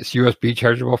think it's USB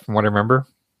chargeable from what I remember.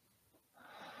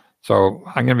 So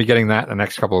I'm going to be getting that in the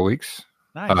next couple of weeks.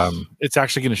 Nice. It's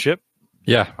actually going to ship?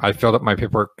 Yeah. I filled up my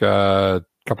paperwork a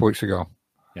couple of weeks ago.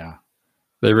 Yeah.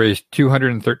 They raised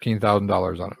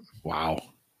 $213,000 on it. Wow.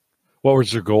 What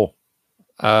was their goal?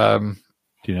 Do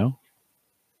you know?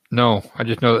 No, I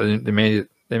just know that they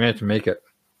managed to make it.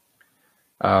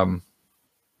 And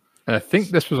I think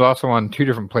this was also on 2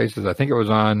 different places. I think it was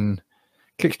on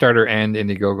Kickstarter and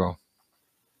Indiegogo.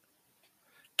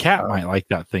 Cat might like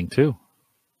that thing too.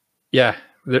 Yeah.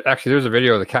 There's a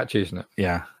video of the cat chasing it.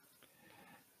 Yeah.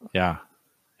 Yeah.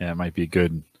 Yeah, it might be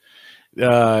good.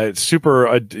 Super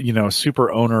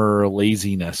owner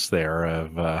laziness there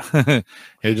of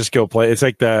just go play. It's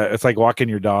like walking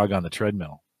your dog on the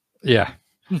treadmill. Yeah.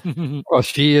 Well,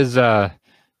 she is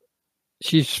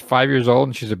she's 5 years old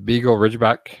and she's a Beagle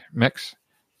Ridgeback mix.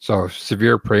 So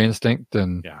severe prey instinct,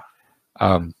 and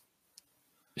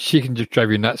she can just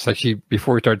drive you nuts. Like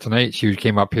before we started tonight, she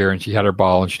came up here and she had her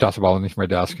ball and she tossed the ball underneath my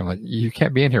desk. I'm like, you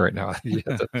can't be in here right now.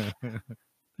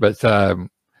 But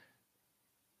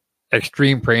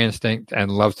extreme prey instinct and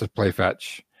loves to play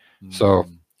fetch. So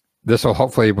this will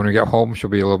hopefully, when we get home, she'll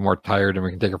be a little more tired and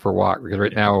we can take her for a walk. Because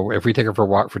right now, if we take her for a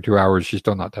walk for 2 hours, she's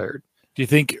still not tired. Do you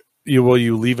think you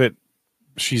leave it?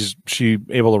 She's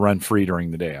able to run free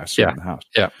during the day, I assume, in the house.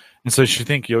 Yeah. And so you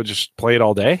think you'll just play it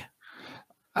all day?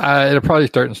 It'll probably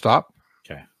start and stop.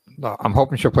 Okay. I'm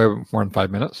hoping she'll play more than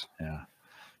 5 minutes.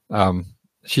 Yeah.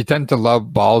 She tends to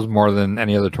love balls more than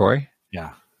any other toy.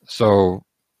 Yeah. So,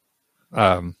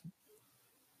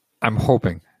 I'm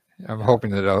hoping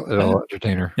that it'll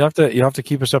entertain her. You'll have to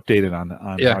keep us updated on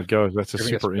how it goes. That's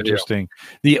super interesting.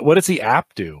 What does the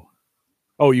app do?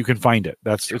 Oh, you can find it.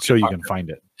 So you can find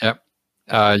it. Yep.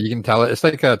 You can tell it. It's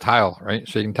like a tile, right?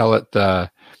 So you can tell it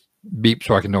beep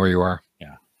so I can know where you are.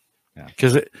 Yeah. Yeah.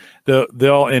 Because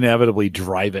they'll inevitably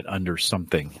drive it under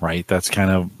something, right? That's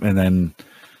kind of, and then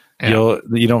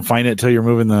you don't find it until you're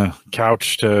moving the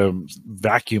couch to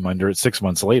vacuum under it 6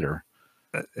 months later.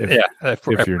 If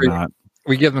you're not.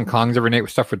 We give them Kongs every night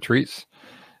with stuff with treats,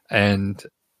 and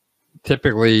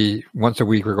typically once a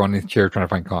week we're going in the chair trying to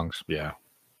find Kongs. Yeah.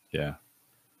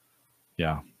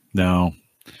 No,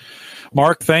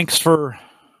 Mark, thanks for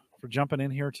jumping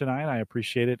in here tonight. I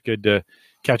appreciate it. Good to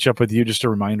catch up with you. Just a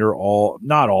reminder,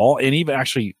 not all, and even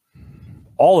actually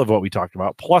all of what we talked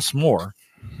about, plus more,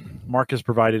 Mark has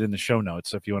provided in the show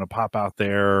notes. So if you want to pop out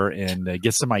there and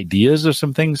get some ideas of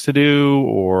some things to do,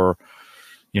 or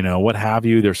what have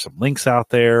you, there's some links out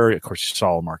there. Of course, you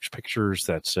saw Mark's pictures.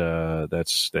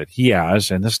 That he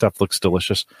has, and this stuff looks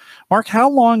delicious. Mark, how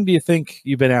long do you think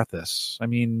you've been at this? I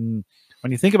mean,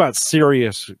 when you think about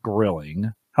serious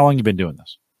grilling, how long you been doing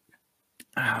this?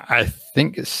 I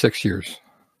think it's 6 years.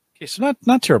 Okay, so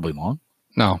not terribly long.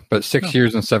 No, but 6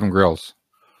 years and 7 grills.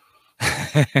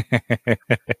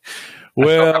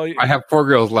 Well, I have 4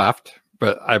 grills left,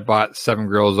 but I bought 7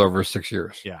 grills over 6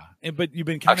 years. Yeah, but you've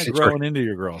been kind of growing into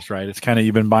your grills, right? It's kind of,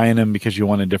 you've been buying them because you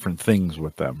wanted different things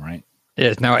with them, right? Yeah,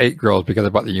 it's now 8 grills because I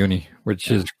bought the Uni, which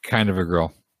is kind of a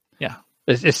grill. Yeah,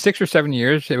 it's 6 or 7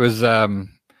 years. It was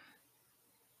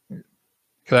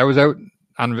because I was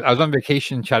on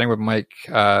vacation chatting with Mike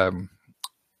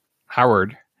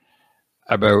Howard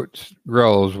about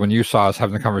grills when you saw us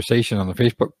having a conversation on the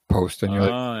Facebook post, and you're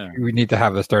like, we need to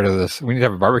have the start of this. We need to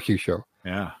have a barbecue show.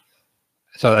 Yeah.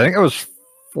 So I think it was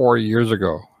 4 years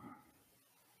ago.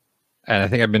 And I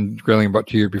think I've been grilling about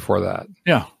 2 years before that.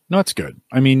 Yeah. No, it's good.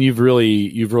 I mean, you've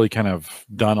really kind of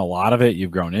done a lot of it.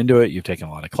 You've grown into it. You've taken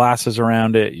a lot of classes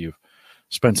around it. You've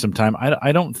spent some time.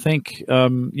 I don't think,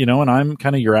 and I'm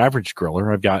kind of your average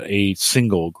griller. I've got a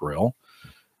single grill.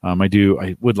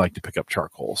 I would like to pick up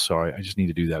charcoal, so I just need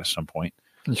to do that at some point.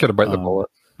 You should have bite the bullet.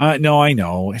 No, I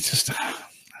know. It's just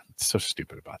it's so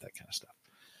stupid about that kind of stuff.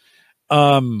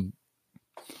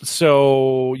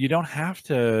 So you don't have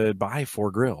to buy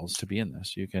 4 grills to be in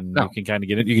this. You can kind of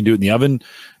get it. You can do it in the oven,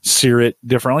 sear it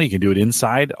differently. You can do it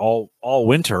inside all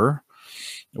winter.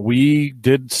 We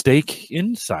did steak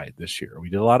inside this year. We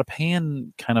did a lot of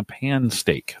pan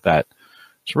steak that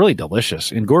it's really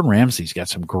delicious. And Gordon Ramsay's got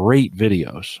some great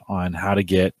videos on how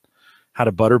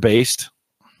to butter baste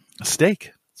a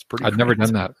steak. It's pretty. I've never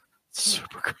done that. It's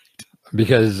super great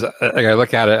because I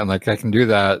look at it and like I can do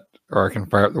that. Or I can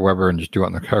fire up the Weber and just do it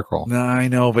on the charcoal. No, I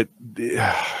know, but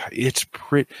it's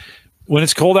pretty. When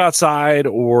it's cold outside,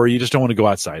 or you just don't want to go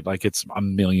outside, like it's a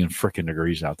million freaking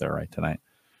degrees out there right tonight.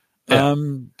 Yeah.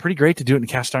 Pretty great to do it in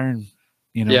cast iron.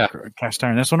 Cast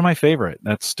iron. That's one of my favorite.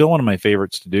 That's still one of my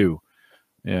favorites to do.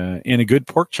 In a good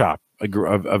pork chop, a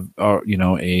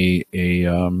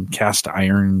cast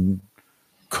iron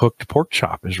cooked pork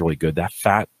chop is really good. That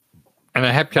fat. And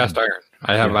I have cast iron.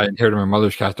 I inherited my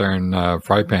mother's cast iron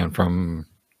fry pan from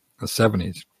the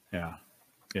 70s. Yeah.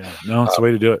 No, it's the way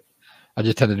to do it. I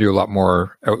just tend to do a lot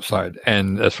more outside.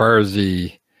 And as far as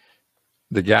the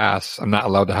gas, I'm not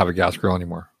allowed to have a gas grill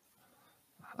anymore.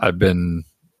 I've been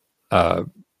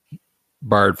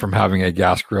barred from having a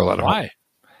gas grill at home.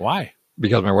 Why?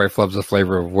 Because my wife loves the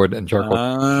flavor of wood and charcoal.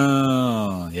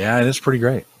 Oh, yeah, it is pretty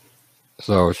great.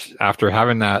 So after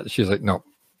having that, she's like, no.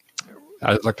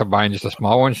 I'd like to buy just a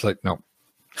small one. She's like, no.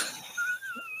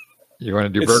 You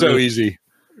want to do burgers? It's so easy.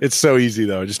 It's so easy,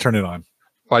 though. Just turn it on.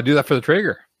 Well, I do that for the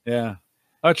Traeger. Yeah.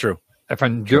 Oh, true. If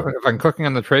I'm cooking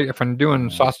on the Traeger, if I'm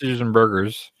doing sausages and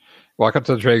burgers, walk up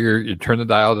to the Traeger, you turn the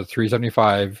dial to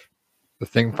 375. The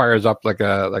thing fires up like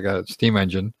a steam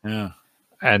engine. Yeah.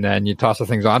 And then you toss the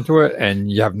things onto it,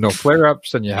 and you have no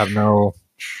flare-ups, and you have no...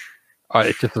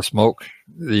 it's just the smoke.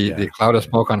 The cloud of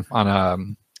smoke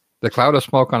the cloud of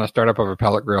smoke on a startup of a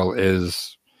pellet grill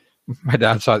is... My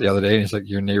dad saw it the other day, and he's like,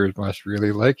 your neighbors must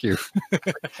really like you.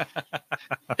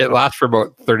 It lasts for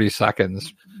about 30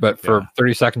 seconds, but for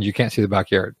 30 seconds, you can't see the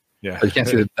backyard. Yeah. You can't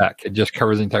see the deck. It just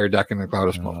covers the entire deck in the cloud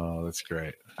of smoke. Oh, that's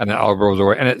great. And it all rolls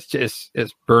away. And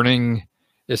it's burning.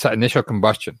 It's that initial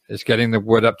combustion. It's getting the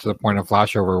wood up to the point of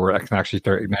flashover where it can actually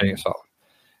start igniting itself.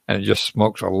 And it just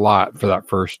smokes a lot for that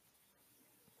first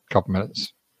couple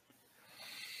minutes.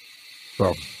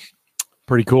 So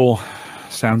pretty cool.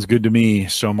 Sounds good to me.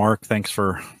 So, Mark, thanks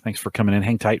for coming in.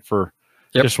 Hang tight for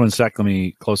just 1 sec. Let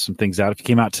me close some things out. If you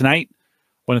came out tonight, I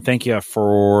want to thank you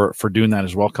for doing that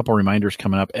as well. A couple of reminders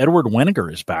coming up. Edward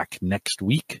Weniger is back next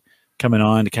week, coming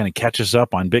on to kind of catch us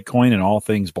up on Bitcoin and all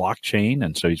things blockchain.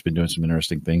 And so he's been doing some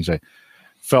interesting things. I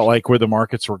felt like where the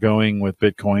markets were going with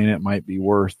Bitcoin, it might be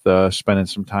worth spending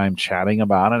some time chatting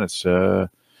about it. It's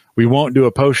we won't do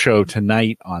a post show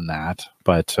tonight on that,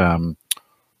 but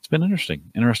been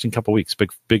interesting couple weeks,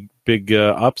 big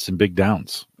ups and big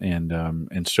downs,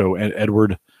 and so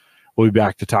Edward will be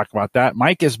back to talk about that.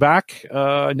 Mike is back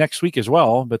next week as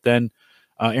well, but then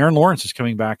Erin Lawrence is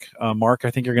coming back. Mark,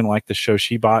 I think you're going to like this show.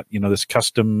 She bought this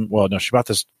custom. Well, no, she bought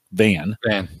this van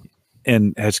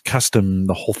and has custom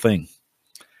the whole thing,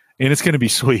 and it's going to be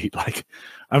sweet. Like,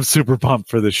 I'm super pumped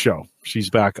for this show. She's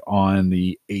back on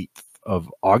the 8th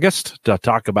of August to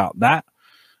talk about that.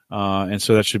 And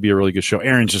so that should be a really good show.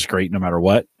 Erin's just great no matter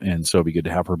what. And so it'll be good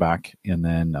to have her back. And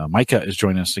then Micah is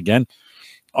joining us again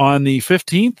on the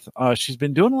 15th. She's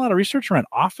been doing a lot of research around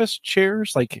office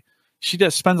chairs. Like, she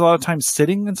spends a lot of time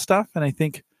sitting and stuff. And I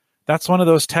think that's one of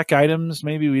those tech items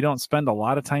maybe we don't spend a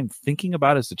lot of time thinking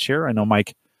about as the chair. I know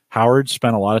Mike Howard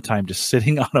spent a lot of time just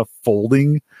sitting on a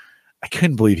folding. I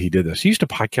couldn't believe he did this. He used to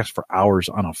podcast for hours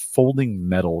on a folding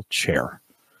metal chair.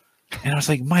 And I was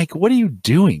like, Mike, what are you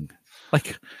doing?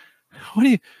 Like, what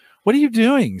are you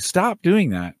doing? Stop doing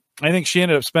that. I think she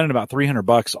ended up spending about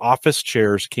 $300. Office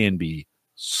chairs can be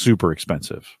super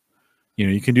expensive.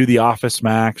 You can do the Office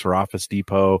Max or Office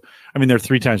Depot. I mean, they're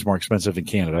 3 times more expensive in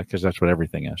Canada because that's what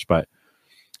everything is. But,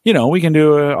 we can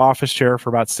do an office chair for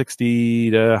about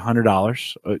 $60 to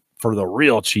 $100 for the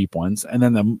real cheap ones. And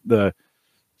then the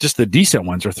decent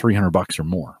ones are $300 or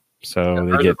more. So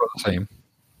they get the same.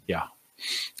 Yeah.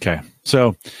 Okay.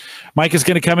 So Mike is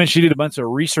going to come in. She did a bunch of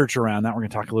research around that. We're going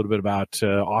to talk a little bit about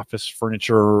office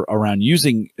furniture around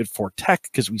using it for tech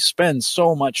because we spend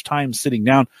so much time sitting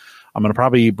down. I'm going to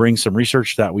probably bring some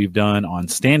research that we've done on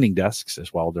standing desks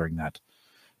as well during that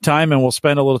time, and we'll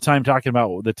spend a little time talking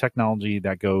about the technology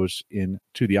that goes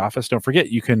into the office. Don't forget,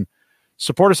 you can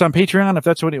support us on Patreon if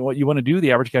that's what you want to do.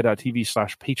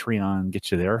 TheAverageGuy.tv/Patreon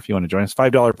gets you there if you want to join us.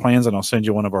 $5 plans, and I'll send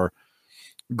you one of our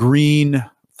green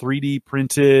 3D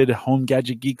printed Home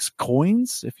Gadget Geeks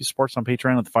coins. If you support us on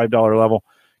Patreon at the $5 level,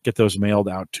 get those mailed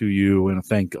out to you. And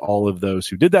thank all of those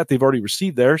who did that. They've already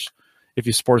received theirs if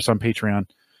you support us on Patreon.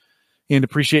 And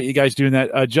appreciate you guys doing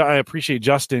that. I appreciate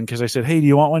Justin, because I said, hey, do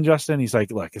you want one, Justin? He's like,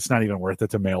 look, it's not even worth it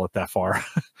to mail it that far.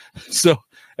 So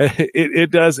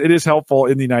it is helpful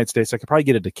in the United States. I could probably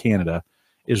get it to Canada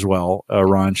as well.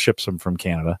 Ron ships them from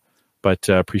Canada. But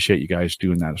appreciate you guys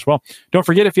doing that as well. Don't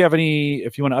forget, if you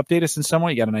want to update us in some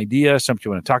way, you got an idea, something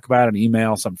you want to talk about, an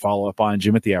email, something follow up on,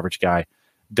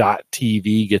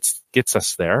 Jim@theaverageguy.tv gets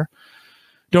us there.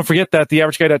 Don't forget that the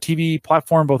AverageGuy.tv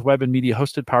platform, both web and media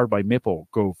hosted, powered by Maple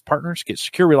Grove Partners. Get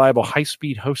secure, reliable,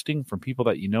 high-speed hosting from people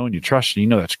that you know and you trust, and you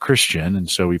know that's Christian. And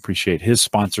so we appreciate his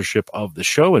sponsorship of the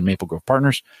show and Maple Grove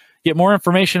Partners. Get more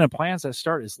information and plans that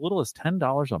start as little as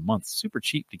 $10 a month. Super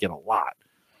cheap to get a lot.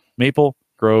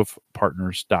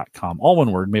 MapleGrovePartners.com. All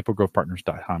one word,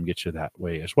 MapleGrovePartners.com gets you that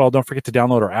way as well. Don't forget to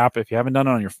download our app if you haven't done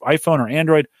it on your iPhone or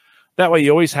Android. That way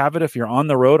you always have it if you're on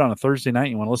the road on a Thursday night,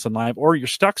 you want to listen live, or you're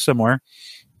stuck somewhere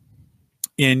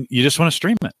and you just want to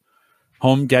stream it.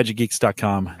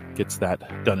 HomeGadgetGeeks.com gets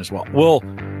that done as well. We'll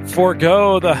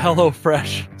forego the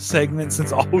HelloFresh segment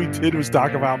since all we did was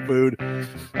talk about food.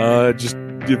 Just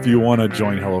if you want to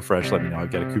join HelloFresh, let me know.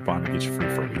 I've got a coupon to get you free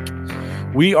for a week.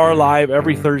 We are live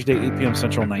every Thursday, 8 p.m.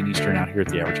 Central, 9 Eastern, out here at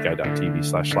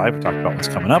theaverageguy.tv/live. We talk about what's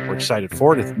coming up. We're excited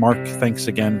for it. Mark, thanks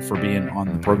again for being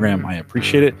on the program. I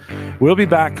appreciate it. We'll be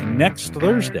back next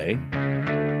Thursday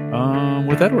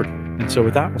with Edward. And so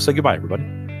with that, we'll say goodbye, everybody.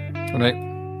 Good night.